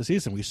first half of the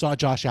season. We saw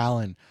Josh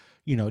Allen,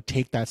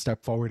 take that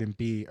step forward and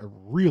be a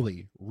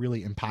really,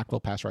 really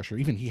impactful pass rusher.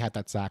 Even he had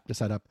that sack to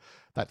set up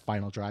that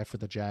final drive for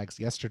the Jags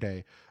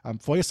yesterday.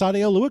 Foyesade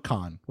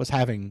Oluokun was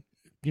having,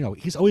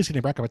 he's always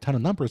going to rack up a ton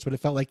of numbers, but it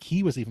felt like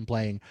he was even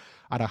playing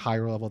at a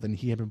higher level than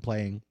he had been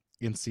playing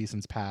in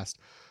seasons past.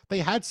 They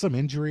had some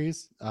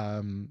injuries.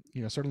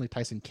 Certainly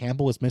Tyson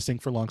Campbell was missing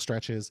for long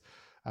stretches.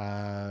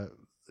 Uh,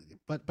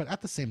 but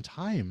at the same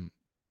time,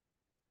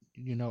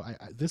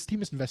 this team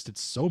has invested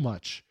so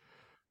much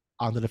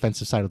on the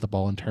defensive side of the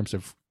ball in terms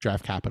of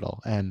draft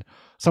capital, and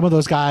some of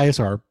those guys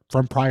are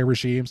from prior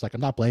regimes. Like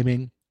I'm not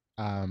blaming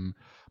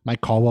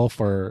Mike Caldwell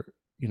for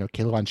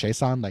Caleb on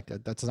Chason. Like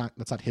that's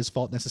not his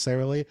fault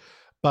necessarily,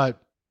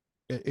 but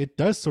it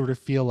does sort of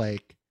feel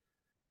like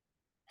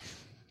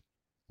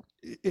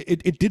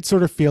it did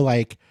sort of feel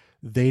like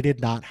they did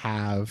not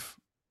have,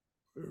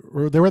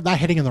 or they were not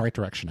heading in the right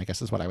direction, I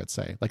guess is what I would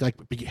say. Like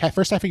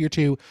first half of year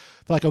two,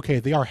 they're like, okay,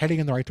 they are heading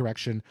in the right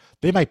direction.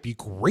 They might be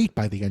great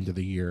by the end of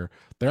the year.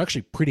 They're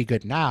actually pretty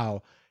good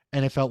now.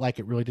 And it felt like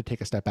it really did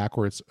take a step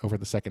backwards over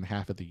the second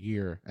half of the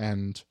year.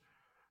 And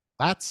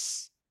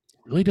that's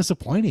really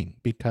disappointing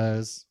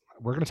because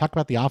we're going to talk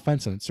about the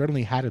offense and it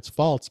certainly had its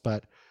faults,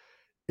 but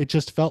it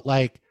just felt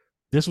like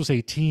this was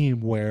a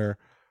team where,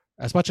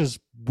 as much as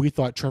we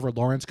thought Trevor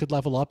Lawrence could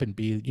level up and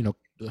be an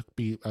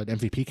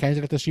MVP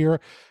candidate this year,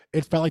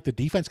 it felt like the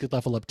defense could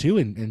level up too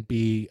and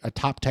be a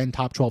top 10,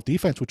 top 12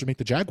 defense, which would make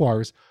the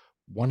Jaguars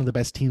one of the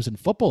best teams in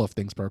football if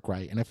things broke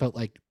right. And it felt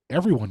like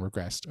everyone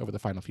regressed over the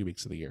final few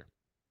weeks of the year.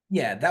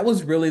 Yeah, that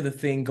was really the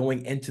thing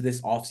going into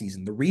this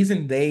offseason. The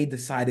reason they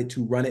decided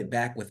to run it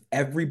back with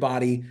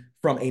everybody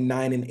from a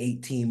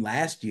 9-8 team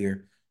last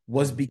year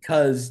was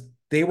because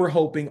they were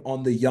hoping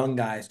on the young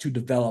guys to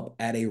develop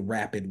at a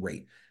rapid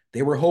rate.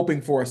 They were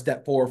hoping for a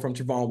step forward from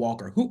Travon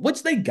Walker,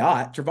 which they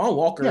got. Travon Yeah.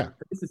 Walker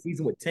finished the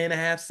season with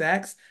 10.5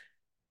 sacks.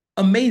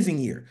 Amazing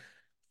year.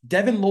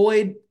 Devin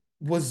Lloyd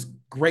was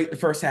great the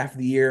first half of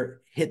the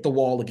year, hit the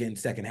wall again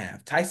second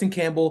half. Tyson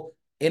Campbell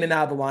in and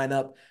out of the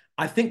lineup.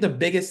 I think the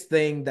biggest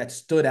thing that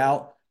stood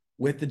out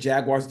with the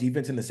Jaguars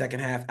defense in the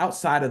second half,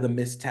 outside of the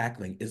missed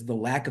tackling, is the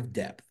lack of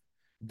depth.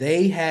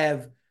 They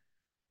have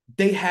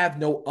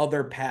no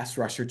other pass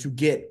rusher to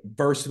get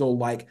versatile.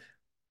 Like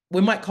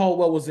when Mike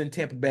Caldwell was in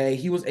Tampa Bay,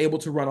 he was able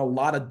to run a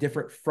lot of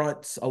different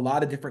fronts, a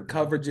lot of different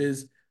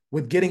coverages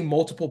with getting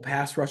multiple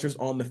pass rushers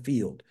on the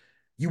field.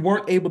 You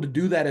weren't able to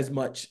do that as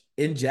much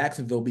in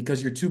Jacksonville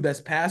because your two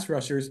best pass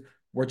rushers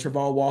were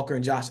Travon Walker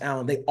and Josh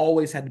Allen. They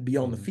always had to be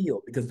on the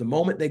field because the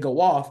moment they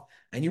go off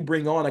and you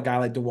bring on a guy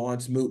like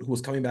Dewan Smoot, who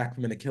was coming back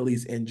from an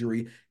Achilles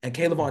injury, and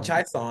Caleb on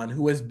Chaisson,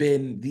 who has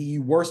been the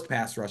worst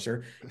pass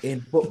rusher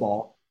in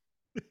football,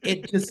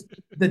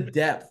 the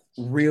depth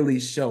really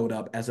showed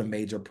up as a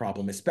major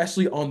problem,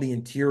 especially on the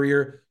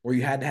interior where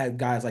you had to have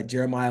guys like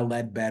Jeremiah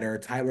Ledbetter,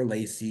 Tyler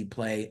Lacey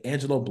play,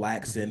 Angelo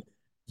Blackson.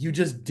 You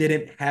just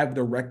didn't have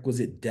the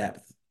requisite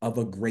depth of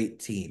a great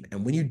team.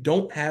 And when you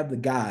don't have the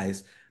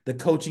guys, the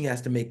coaching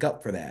has to make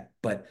up for that.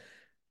 But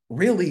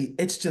really,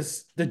 it's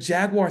just the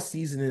Jaguar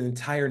season in an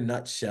entire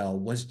nutshell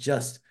was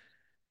just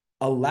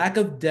a lack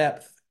of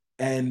depth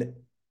and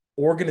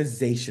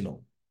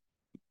organizational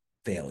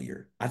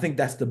failure. I think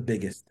that's the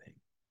biggest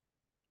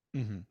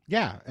thing.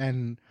 Yeah.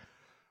 And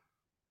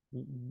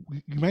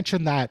you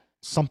mentioned that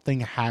something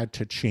had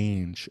to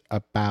change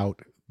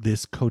about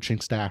this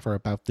coaching staff or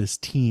about this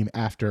team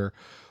after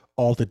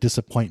all the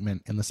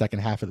disappointment in the second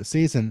half of the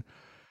season.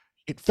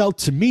 It felt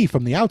to me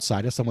from the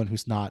outside, as someone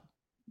who's not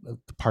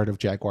part of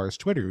Jaguars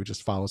Twitter, who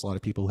just follows a lot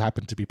of people who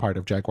happen to be part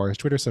of Jaguars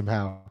Twitter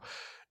somehow,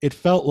 it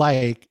felt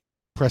like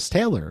Press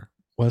Taylor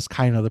was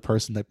kind of the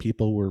person that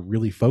people were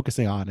really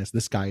focusing on as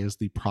this guy is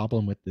the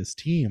problem with this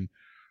team.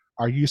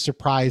 Are you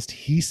surprised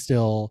he's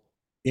still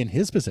in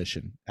his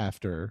position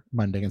after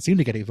Monday and seemed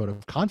to get a vote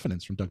of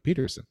confidence from Doug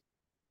Peterson?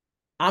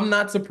 I'm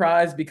not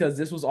surprised because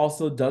this was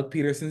also Doug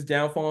Peterson's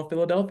downfall in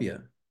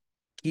Philadelphia.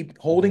 Keep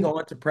holding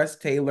on to Press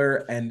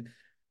Taylor and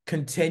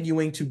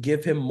continuing to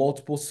give him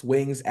multiple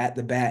swings at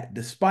the bat,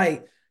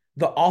 despite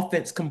the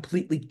offense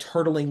completely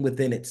turtling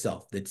within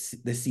itself this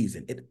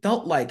season. It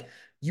felt like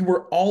you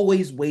were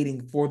always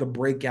waiting for the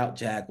breakout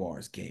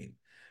Jaguars game,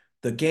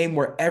 the game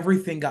where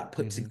everything got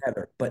put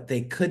together, but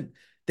they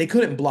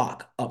couldn't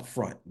block up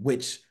front,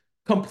 which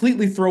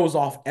completely throws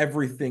off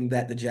everything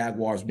that the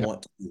Jaguars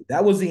want to do.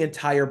 That was the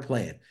entire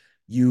plan.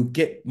 You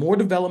get more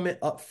development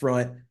up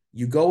front.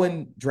 You go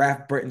and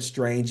draft Brenton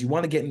Strange. You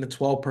want to get into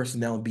 12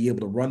 personnel and be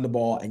able to run the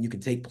ball, and you can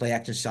take play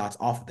action shots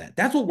off of that.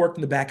 That's what worked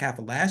in the back half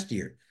of last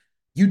year.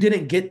 You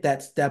didn't get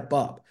that step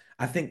up.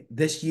 I think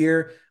this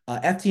year,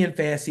 FTN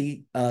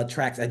Fantasy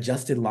tracks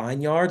adjusted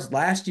line yards.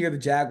 Last year, the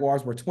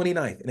Jaguars were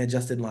 29th in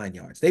adjusted line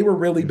yards. They were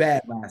really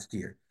bad last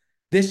year.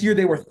 This year,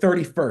 they were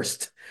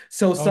 31st.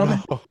 So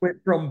somehow went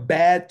from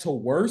bad to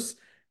worse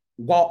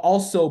while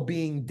also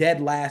being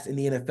dead last in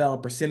the NFL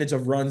in percentage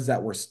of runs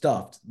that were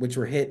stuffed, which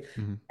were hit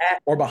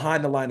at or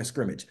behind the line of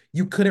scrimmage.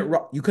 You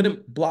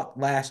couldn't block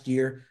last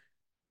year.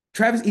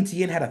 Travis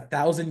Etienne had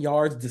 1,000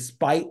 yards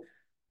despite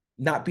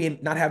not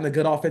having a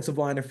good offensive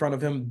line in front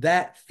of him.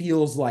 That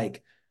feels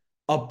like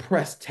a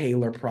Press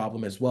Taylor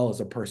problem as well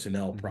as a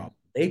personnel problem.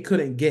 They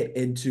couldn't get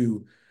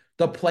into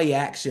the play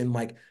action.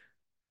 Like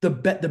the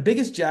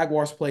biggest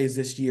Jaguars plays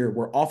this year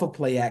were off of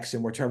play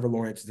action where Trevor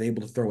Lawrence is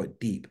able to throw it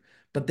deep,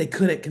 but they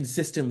couldn't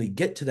consistently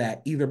get to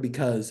that either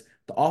because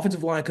the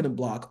offensive line couldn't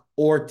block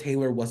or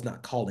Taylor was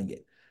not calling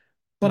it.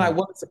 But I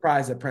wasn't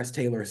surprised that Press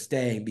Taylor is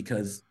staying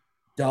because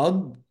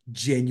Doug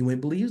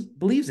genuinely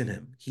believes in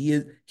him. He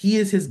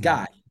is his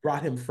guy. He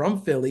brought him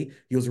from Philly.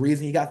 He was the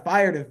reason he got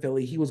fired in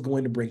Philly. He was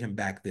going to bring him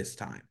back this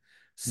time.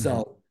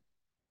 So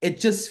it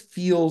just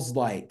feels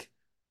like,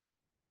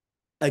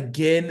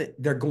 again,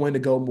 they're going to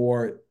go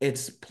more.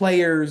 It's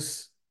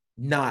players,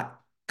 not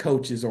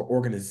coaches or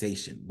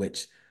organization,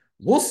 which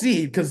we'll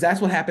see because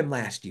that's what happened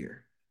last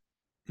year.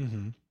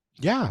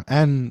 Yeah,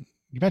 and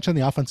you mentioned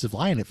the offensive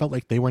line. It felt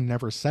like they were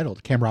never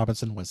settled. Cam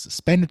Robinson was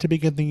suspended to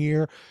begin the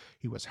year.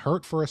 He was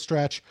hurt for a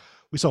stretch.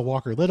 We saw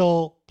Walker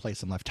Little play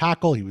some left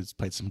tackle.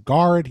 Played some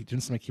guard. He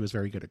didn't seem like he was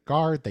very good at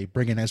guard. They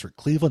bring in Ezra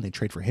Cleveland. They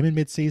trade for him in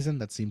midseason.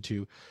 That seemed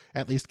to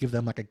at least give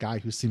them like a guy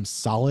who seems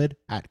solid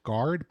at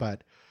guard.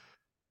 But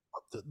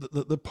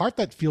the part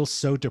that feels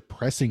so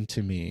depressing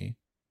to me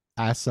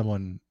as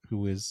someone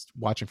who is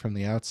watching from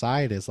the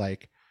outside is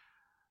like,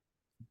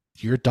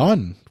 you're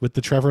done with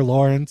the Trevor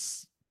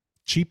Lawrence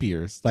cheap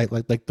years.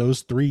 Like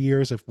those 3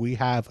 years, if we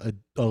have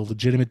a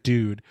legitimate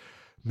dude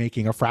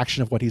making a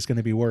fraction of what he's going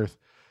to be worth,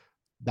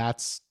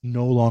 that's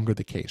no longer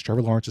the case.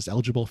 Trevor Lawrence is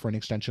eligible for an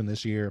extension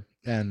this year,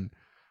 and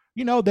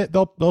that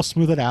they'll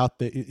smooth it out.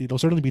 It'll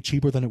certainly be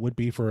cheaper than it would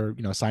be for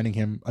signing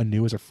him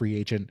anew as a free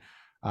agent,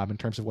 in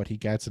terms of what he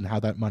gets and how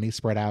that money's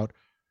spread out.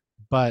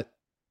 But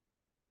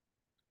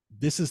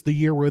this is the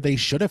year where they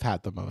should have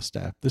had the most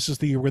depth. This is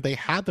the year where they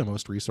had the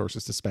most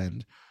resources to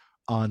spend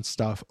on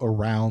stuff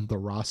around the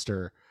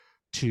roster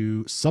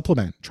to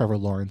supplement Trevor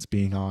Lawrence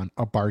being on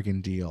a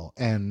bargain deal.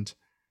 And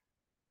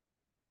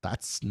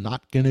that's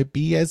not going to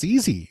be as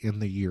easy in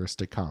the years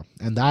to come.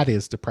 And that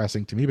is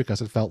depressing to me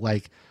because it felt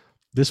like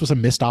this was a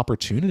missed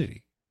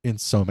opportunity in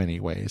so many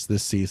ways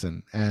this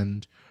season.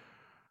 And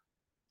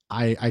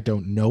I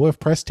don't know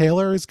if Press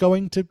Taylor is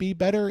going to be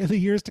better in the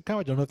years to come.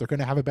 I don't know if they're going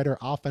to have a better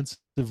offensive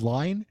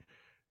line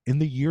in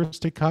the years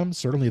to come.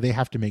 Certainly they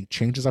have to make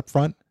changes up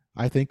front,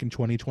 I think, in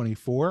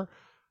 2024.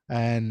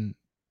 And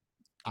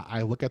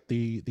I look at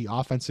the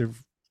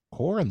offensive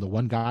core, and the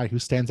one guy who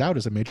stands out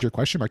as a major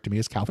question mark to me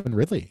is Calvin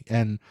Ridley.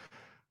 And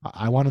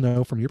I want to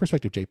know from your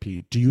perspective,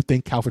 JP, do you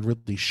think Calvin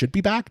Ridley should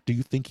be back? Do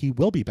you think he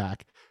will be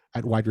back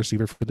at wide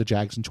receiver for the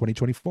Jags in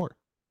 2024?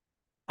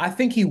 I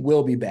think he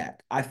will be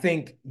back. I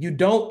think you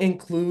don't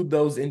include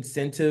those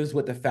incentives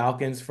with the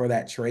Falcons for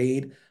that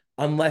trade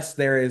unless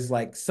there is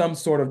like some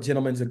sort of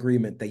gentleman's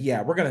agreement that,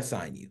 yeah, we're going to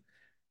sign you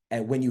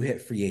and when you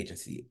hit free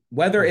agency,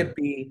 whether it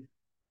be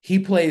he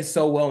plays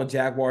so well and the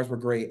Jaguars were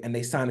great and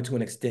they signed him to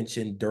an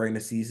extension during the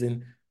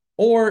season,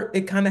 or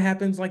it kind of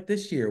happens like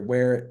this year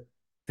where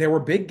there were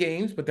big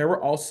games, but there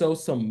were also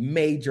some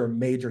major,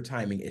 major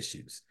timing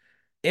issues.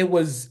 It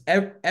was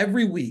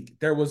every week.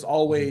 There was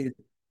always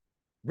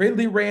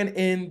Ridley ran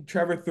in,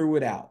 Trevor threw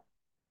it out,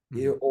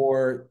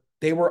 or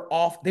they were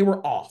off. They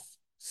were off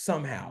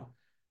somehow.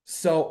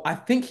 So I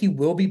think he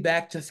will be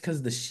back just because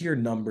of the sheer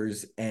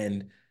numbers,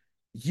 and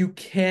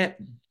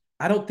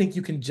I don't think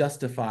you can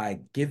justify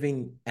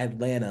giving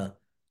Atlanta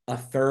a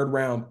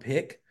third-round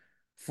pick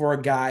for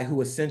a guy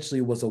who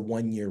essentially was a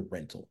one-year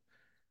rental.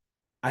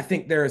 I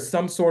think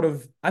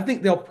I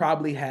think they'll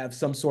probably have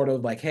some sort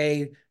of like,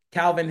 hey,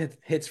 Calvin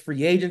hits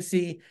free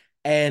agency.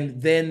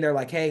 And then they're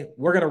like, hey,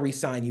 we're going to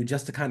re-sign you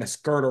just to kind of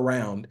skirt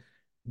around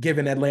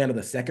giving Atlanta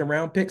the second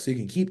round pick so you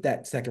can keep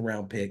that second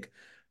round pick.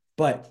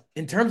 But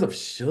in terms of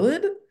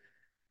should,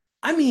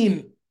 I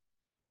mean,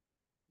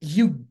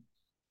 you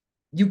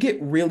you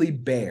get really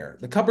bare.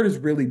 The cupboard is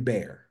really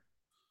bare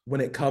when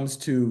it comes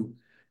to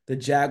the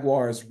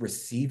Jaguars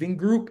receiving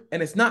group.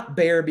 And it's not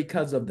bare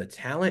because of the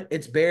talent,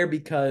 it's bare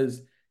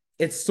because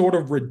it's sort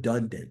of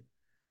redundant,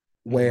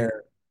 Mhm.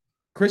 where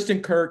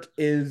Christian Kirk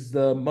is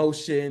the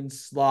motion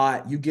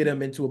slot. You get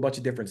him into a bunch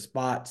of different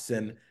spots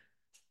and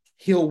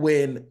he'll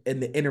win in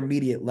the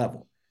intermediate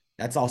level.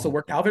 That's also Mhm.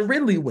 where Calvin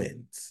Ridley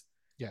wins.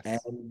 And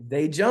Yes.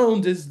 Zay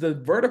Jones is the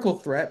vertical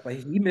threat, but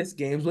he missed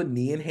games with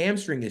knee and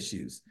hamstring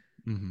issues.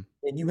 Mhm.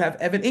 And you have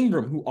Evan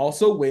Ingram, who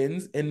also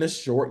wins in the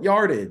short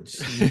yardage.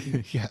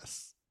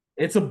 Yes.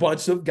 It's a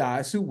bunch of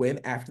guys who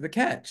win after the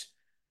catch.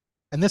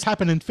 And this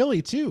happened in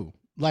Philly too.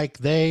 Like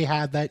they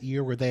had that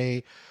year where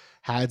they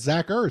had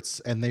Zach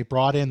Ertz and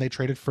they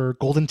traded for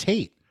Golden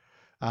Tate.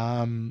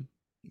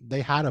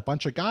 They had a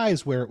bunch of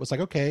guys where it was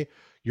like, okay,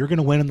 you're going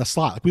to win in the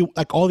slot.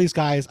 Like all these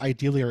guys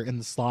ideally are in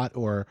the slot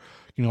or,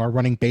 are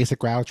running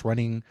basic routes,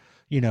 running,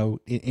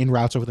 in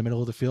routes over the middle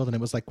of the field. And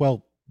it was like,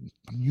 well,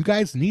 you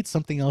guys need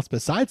something else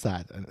besides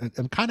that. And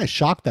I'm kind of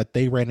shocked that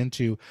they ran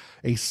into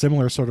a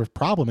similar sort of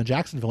problem in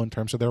Jacksonville in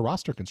terms of their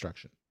roster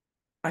construction.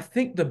 I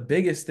think the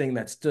biggest thing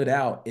that stood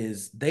out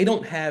is they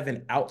don't have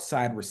an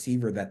outside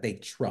receiver that they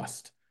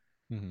trust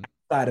Mm-hmm.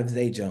 outside of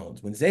Zay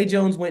Jones. When Zay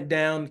Jones went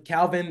down,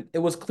 Calvin, it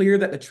was clear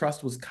that the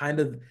trust was kind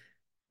of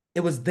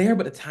it was there,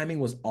 but the timing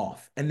was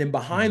off. And then Mm-hmm.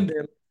 behind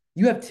them,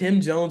 you have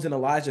Tim Jones and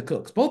Elijah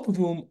Cooks, both of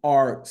whom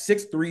are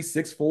 6'3",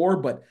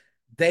 6'4", but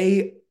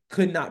they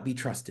could not be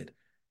trusted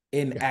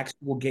in Yeah.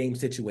 actual game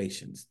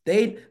situations.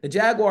 The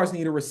Jaguars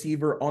need a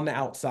receiver on the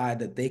outside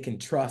that they can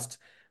trust.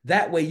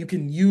 That way you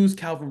can use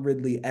Calvin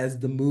Ridley as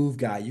the move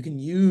guy. You can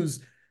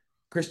use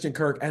Christian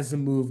Kirk as the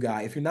move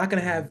guy. If you're not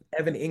going to Mm-hmm. have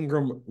Evan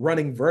Ingram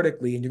running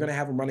vertically and you're going to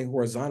have him running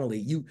horizontally,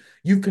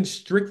 you've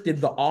constricted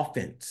the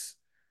offense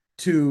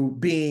to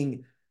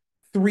being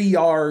 3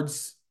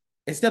 yards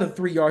instead of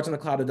 3 yards in a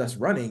cloud of dust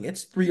running.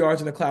 It's 3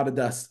 yards in a cloud of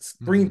dust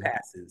screen Mm-hmm.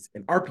 passes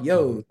and Mm-hmm.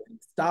 RPOs and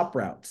stop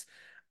routes.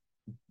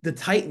 The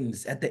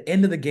Titans at the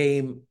end of the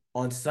game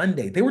on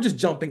Sunday, they were just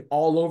jumping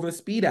all over the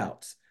speed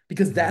outs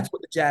because Mm-hmm. that's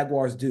what the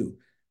Jaguars do.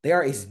 They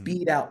are a Mm-hmm.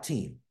 speed out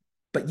team,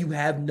 but you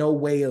have no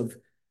way of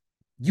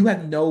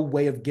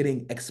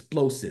getting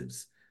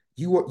explosives.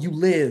 You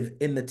live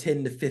in the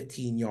 10 to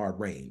 15 yard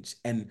range.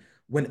 And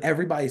when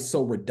everybody's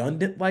so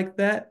redundant like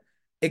that,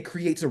 it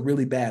creates a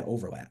really bad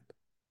overlap.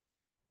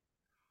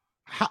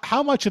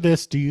 How much of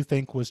this do you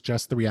think was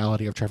just the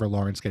reality of Trevor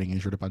Lawrence getting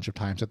injured a bunch of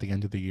times at the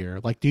end of the year?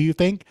 Like, do you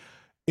think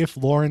if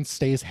Lawrence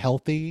stays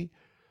healthy,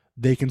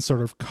 they can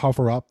sort of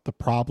cover up the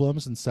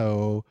problems and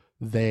so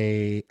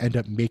they end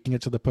up making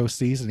it to the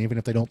postseason, even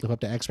if they don't live up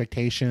to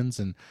expectations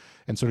and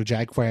sort of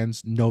Jag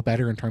fans know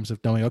better in terms of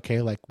knowing,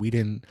 okay, like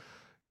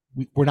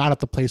we're not at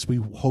the place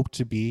we hope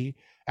to be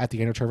at the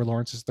end of Trevor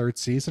Lawrence's third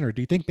season? Or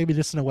do you think maybe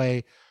just in a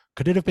way,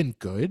 could it have been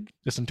good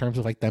just in terms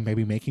of like them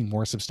maybe making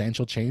more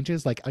substantial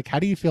changes? Like how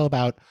do you feel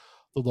about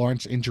the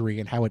Lawrence injury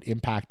and how it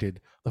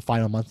impacted the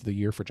final month of the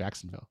year for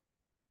Jacksonville?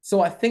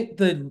 So I think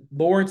the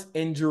Lawrence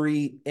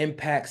injury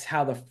impacts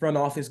how the front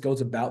office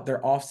goes about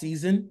their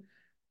offseason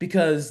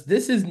because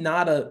this is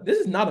not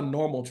a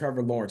normal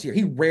Trevor Lawrence year.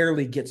 He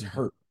rarely gets Mm-hmm.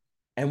 hurt.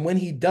 And when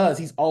he does,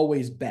 he's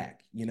always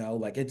back.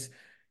 Like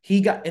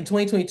he got in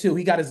 2022,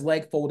 he got his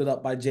leg folded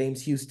up by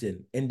James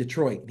Houston in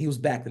Detroit. He was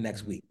back the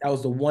next Mm-hmm. week. That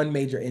was the one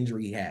major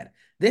injury he had.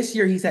 This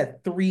year, he's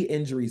had 3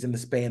 injuries in the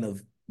span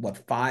of what,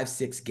 5,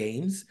 6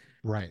 games.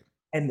 Right.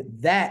 And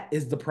that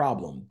is the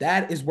problem.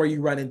 That is where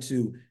you run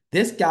into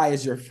this guy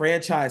is your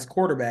franchise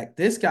quarterback.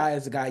 This guy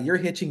is the guy you're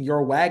hitching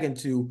your wagon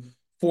to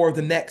for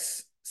the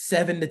next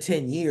 7 to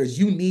 10 years.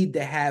 You need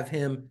to have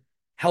him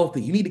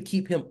healthy. You need to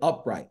keep him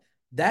upright.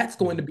 That's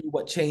going Mm-hmm. to be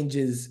what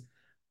changes.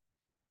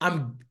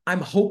 I'm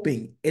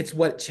hoping it's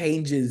what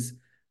changes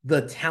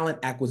the talent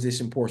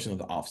acquisition portion of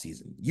the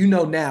offseason.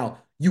 Now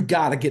you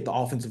got to get the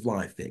offensive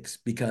line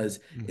fixed because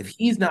if Mm-hmm.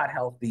 he's not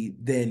healthy,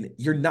 then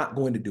you're not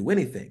going to do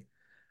anything.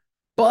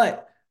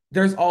 But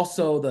there's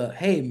also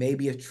hey,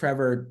 maybe if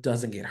Trevor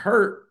doesn't get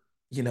hurt,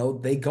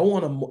 they go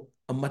on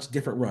a much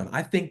different run.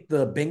 I think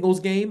the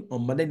Bengals game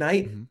on Monday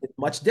night Mm-hmm. is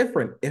much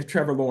different if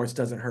Trevor Lawrence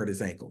doesn't hurt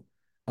his ankle.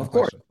 No Of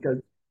course, question.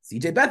 because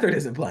CJ Beathard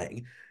isn't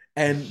playing.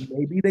 And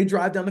maybe they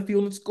drive down the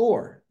field and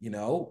score.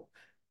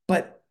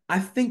 But I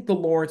think the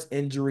Lawrence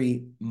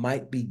injury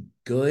might be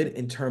good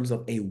in terms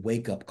of a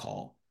wake-up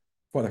call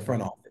for the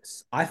front Mm-hmm.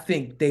 office. I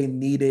think they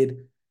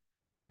needed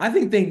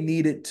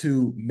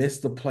to miss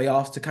the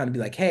playoffs to kind of be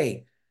like,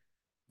 hey,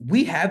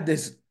 we have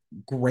this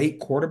great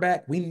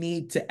quarterback. We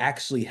need to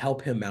actually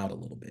help him out a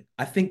little bit.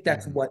 I think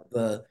that's Mm-hmm.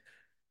 what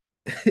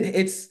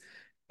it's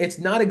it's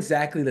not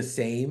exactly the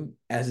same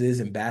as it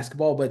is in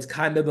basketball, but it's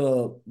kind of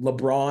the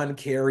LeBron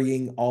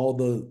carrying all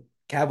the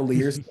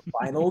Cavaliers to the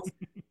finals.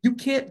 You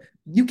can't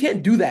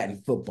do that in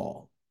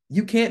football.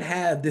 You can't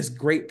have this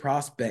great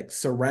prospect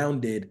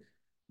surrounded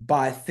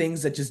by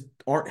things that just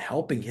aren't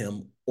helping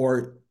him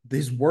or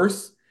his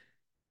worst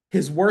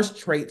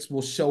traits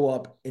will show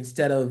up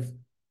instead of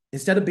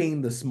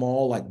being the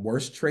small like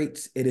worst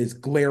traits, it is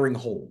glaring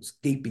holes,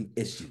 gaping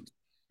issues.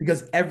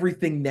 Because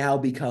everything now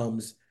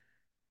becomes,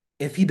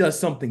 if he does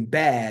something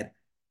bad,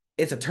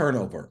 it's a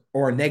turnover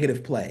or a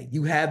negative play.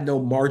 You have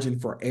no margin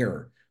for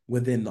error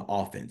within the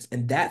offense.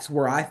 And that's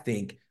where I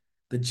think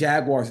the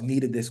Jaguars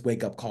needed this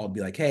wake up call to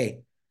be like,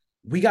 hey,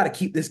 we got to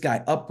keep this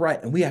guy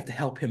upright and we have to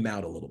help him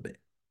out a little bit.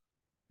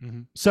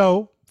 Mm-hmm.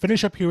 So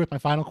finish up here with my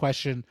final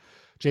question,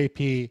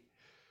 JP.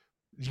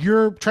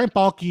 Your Trent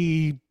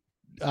Baalke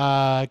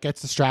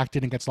gets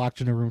distracted and gets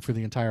locked in a room for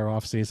the entire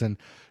offseason.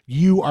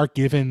 You are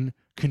given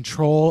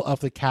control of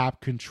the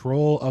cap,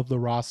 control of the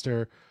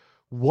roster.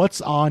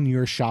 What's on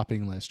your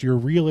shopping list, your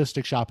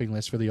realistic shopping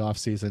list for the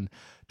offseason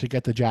to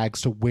get the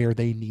Jags to where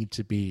they need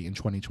to be in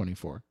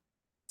 2024?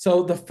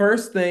 So the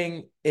first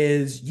thing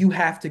is you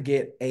have to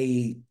get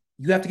a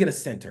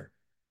center.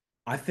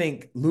 I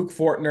think Luke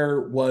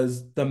Fortner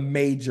was the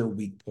major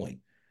weak point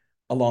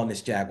along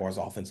this Jaguars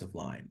offensive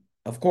line.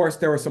 Of course,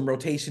 there was some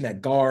rotation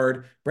at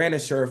guard. Brandon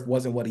Scherf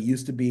wasn't what he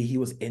used to be. He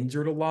was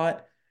injured a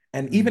lot.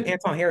 And even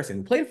Anton Harrison,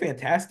 who played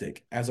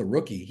fantastic as a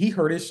rookie, he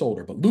hurt his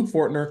shoulder. But Luke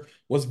Fortner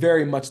was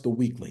very much the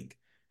weak link.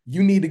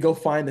 You need to go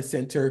find a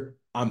center.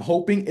 I'm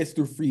hoping it's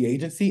through free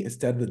agency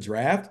instead of the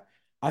draft.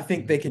 I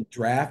think they can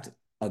draft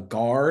a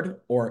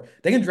guard, or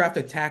they can draft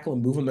a tackle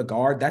and move him to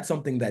guard. That's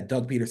something that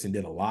Doug Peterson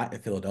did a lot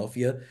in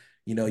Philadelphia.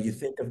 You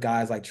think of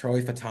guys like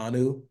Troy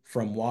Fatanu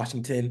from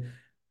Washington,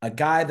 a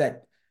guy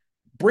that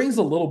brings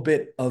a little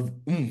bit of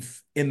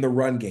oomph in the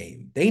run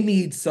game. They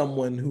need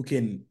someone who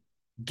can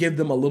give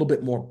them a little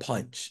bit more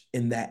punch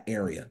in that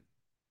area.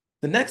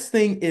 The next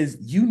thing is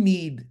you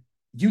need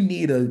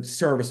a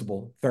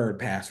serviceable third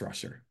pass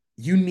rusher.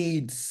 You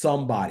need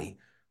somebody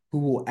who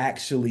will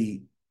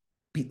actually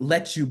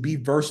let you be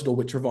versatile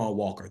with Travon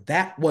Walker.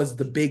 That was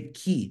the big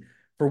key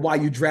for why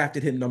you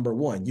drafted him number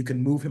one. You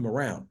can move him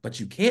around, but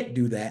you can't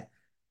do that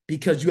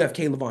because you have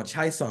Kayvon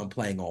Chaisson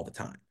playing all the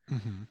time.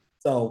 Mm-hmm.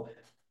 So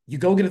you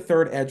go get a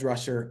third edge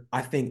rusher.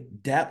 I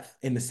think depth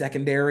in the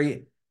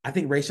secondary. I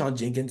think Rayshawn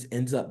Jenkins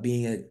ends up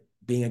being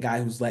a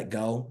guy who's let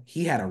go.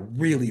 He had a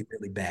really,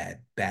 really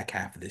bad back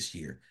half of this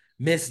year.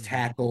 Missed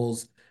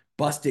tackles,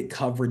 busted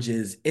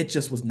coverages. It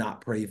just was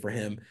not pretty for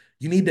him.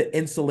 You need to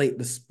insulate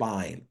the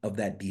spine of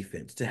that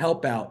defense to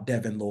help out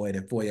Devin Lloyd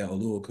and Foye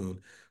Oluokun,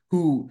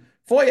 who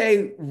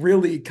Foye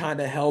really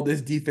kind of held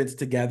his defense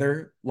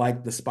together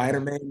like the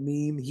Spider-Man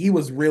meme. He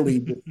was really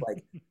just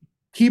like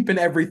keeping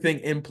everything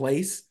in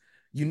place.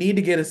 You need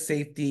to get a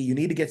safety. You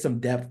need to get some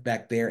depth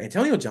back there.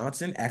 Antonio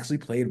Johnson actually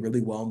played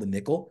really well in the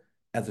nickel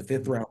as a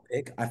fifth round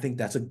pick. I think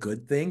that's a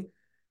good thing.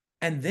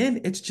 And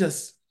then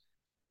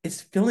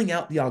it's filling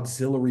out the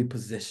auxiliary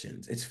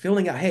positions. It's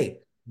filling out,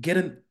 hey, get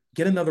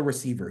another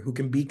receiver who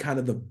can be kind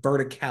of the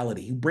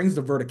verticality, who brings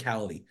the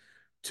verticality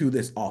to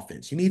this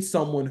offense. You need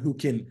someone who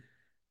can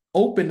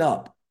open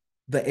up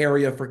the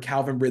area for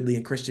Calvin Ridley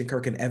and Christian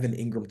Kirk and Evan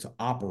Ingram to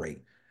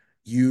operate.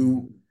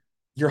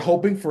 You're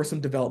hoping for some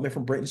development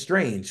from Brenton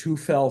Strange, who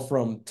fell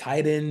from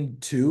tight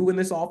end 2 in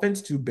this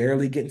offense to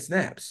barely getting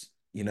snaps.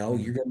 You're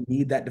going to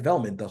need that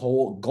development. The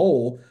whole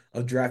goal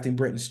of drafting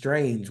Brenton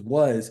Strange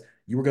was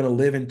you were going to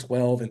live in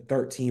 12 and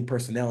 13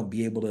 personnel and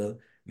be able to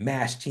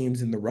mash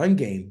teams in the run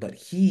game, but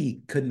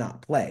he could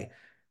not play.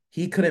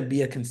 He couldn't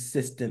be a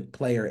consistent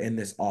player in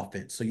this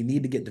offense. So you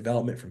need to get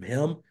development from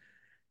him.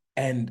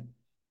 And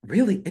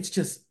really, it's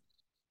just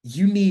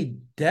you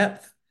need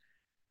depth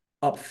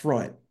up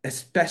front,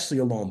 especially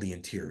along the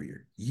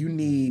interior. You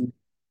need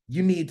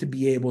to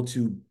be able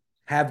to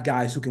have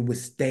guys who can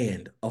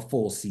withstand a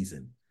full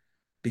season.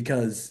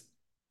 Because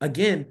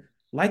again,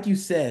 like you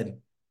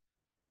said,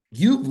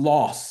 you've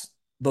lost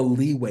the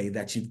leeway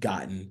that you've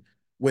gotten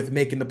with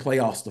making the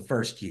playoffs the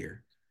first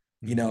year.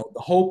 The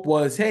hope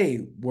was,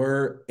 hey,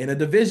 we're in a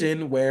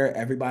division where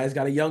everybody's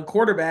got a young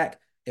quarterback.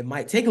 It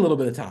might take a little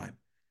bit of time.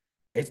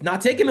 It's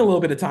not taking a little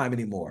bit of time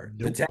anymore.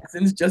 Nope. The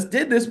Texans just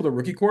did this with a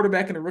rookie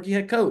quarterback and a rookie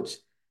head coach.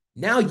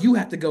 Now you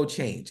have to go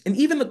change. And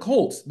even the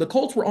Colts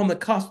were on the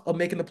cusp of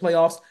making the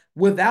playoffs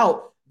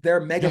without their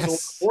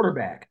megazord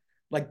quarterback.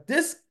 Like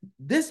this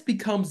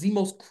becomes the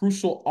most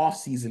crucial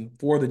offseason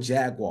for the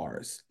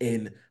Jaguars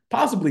in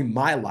possibly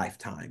my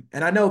lifetime.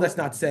 And I know that's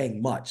not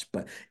saying much,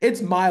 but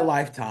it's my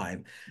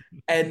lifetime.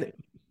 And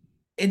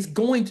it's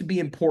going to be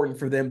important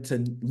for them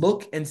to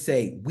look and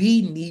say,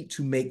 we need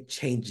to make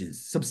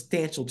changes,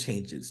 substantial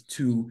changes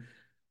to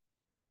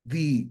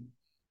the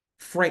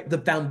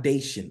the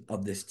foundation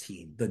of this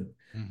team, the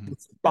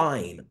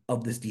spine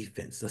of this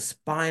defense, the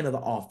spine of the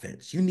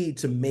offense. You need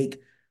to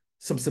make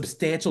some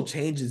substantial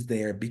changes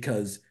there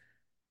because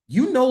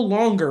you no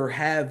longer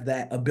have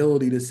that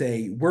ability to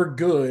say we're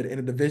good in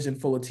a division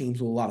full of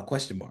teams with a lot of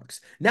question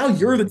marks. Now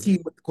you're the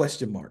team with the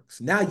question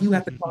marks. Now you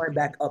have to climb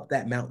back up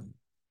that mountain.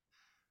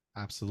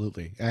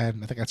 Absolutely.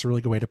 And I think that's a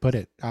really good way to put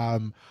it.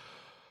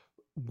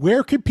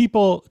 Where can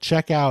people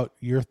check out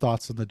your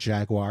thoughts on the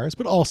Jaguars,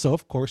 but also,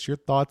 of course, your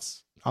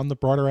thoughts on the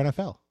broader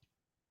NFL?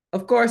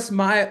 Of course,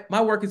 my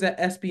work is at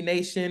SB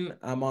Nation.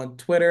 I'm on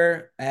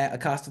Twitter at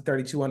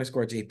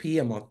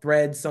Acosta32_JP. I'm on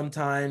Threads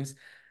sometimes.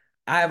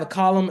 I have a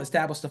column,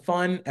 Established the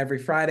Fun, every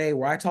Friday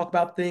where I talk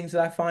about things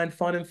that I find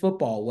fun in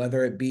football,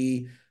 whether it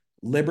be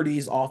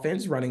Liberty's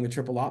offense running the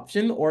triple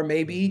option or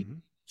maybe Mm-hmm.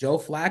 Joe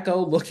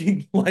Flacco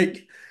looking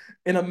like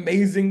an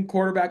amazing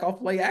quarterback off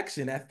play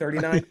action at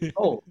 39 years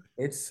old.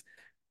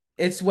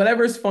 It's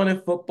whatever's fun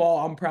in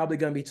football. I'm probably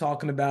going to be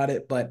talking about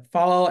it, but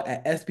follow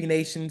at SB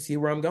Nation, see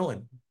where I'm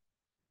going.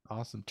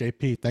 Awesome.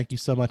 JP, thank you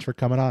so much for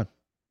coming on.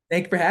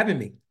 Thank you for having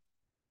me.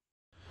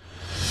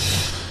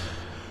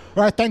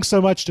 All right, thanks so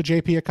much to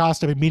JP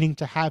Acosta. I've been meaning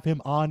to have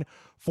him on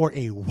for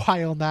a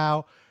while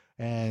now.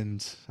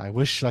 And I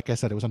wish, like I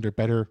said, it was under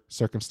better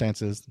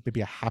circumstances,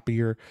 maybe a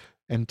happier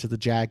end to the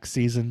Jag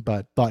season,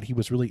 but thought he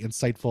was really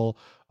insightful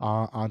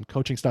on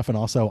coaching stuff and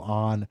also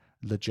on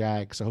the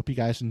Jag. So I hope you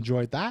guys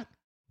enjoyed that.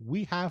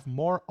 We have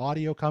more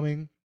audio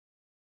coming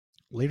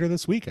later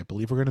this week. I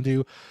believe we're going to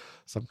do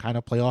some kind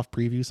of playoff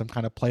preview, some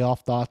kind of playoff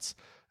thoughts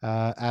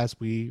as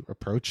we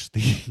approach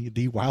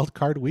the wild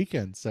card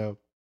weekend. So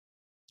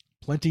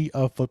plenty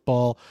of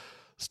football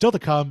still to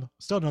come,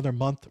 still another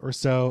month or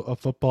so of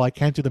football. I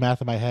can't do the math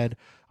in my head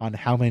on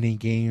how many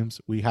games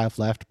we have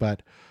left,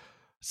 but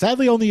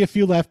sadly only a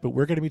few left, but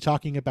we're going to be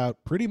talking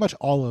about pretty much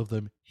all of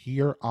them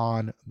here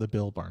on the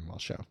Bill Barnwell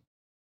Show.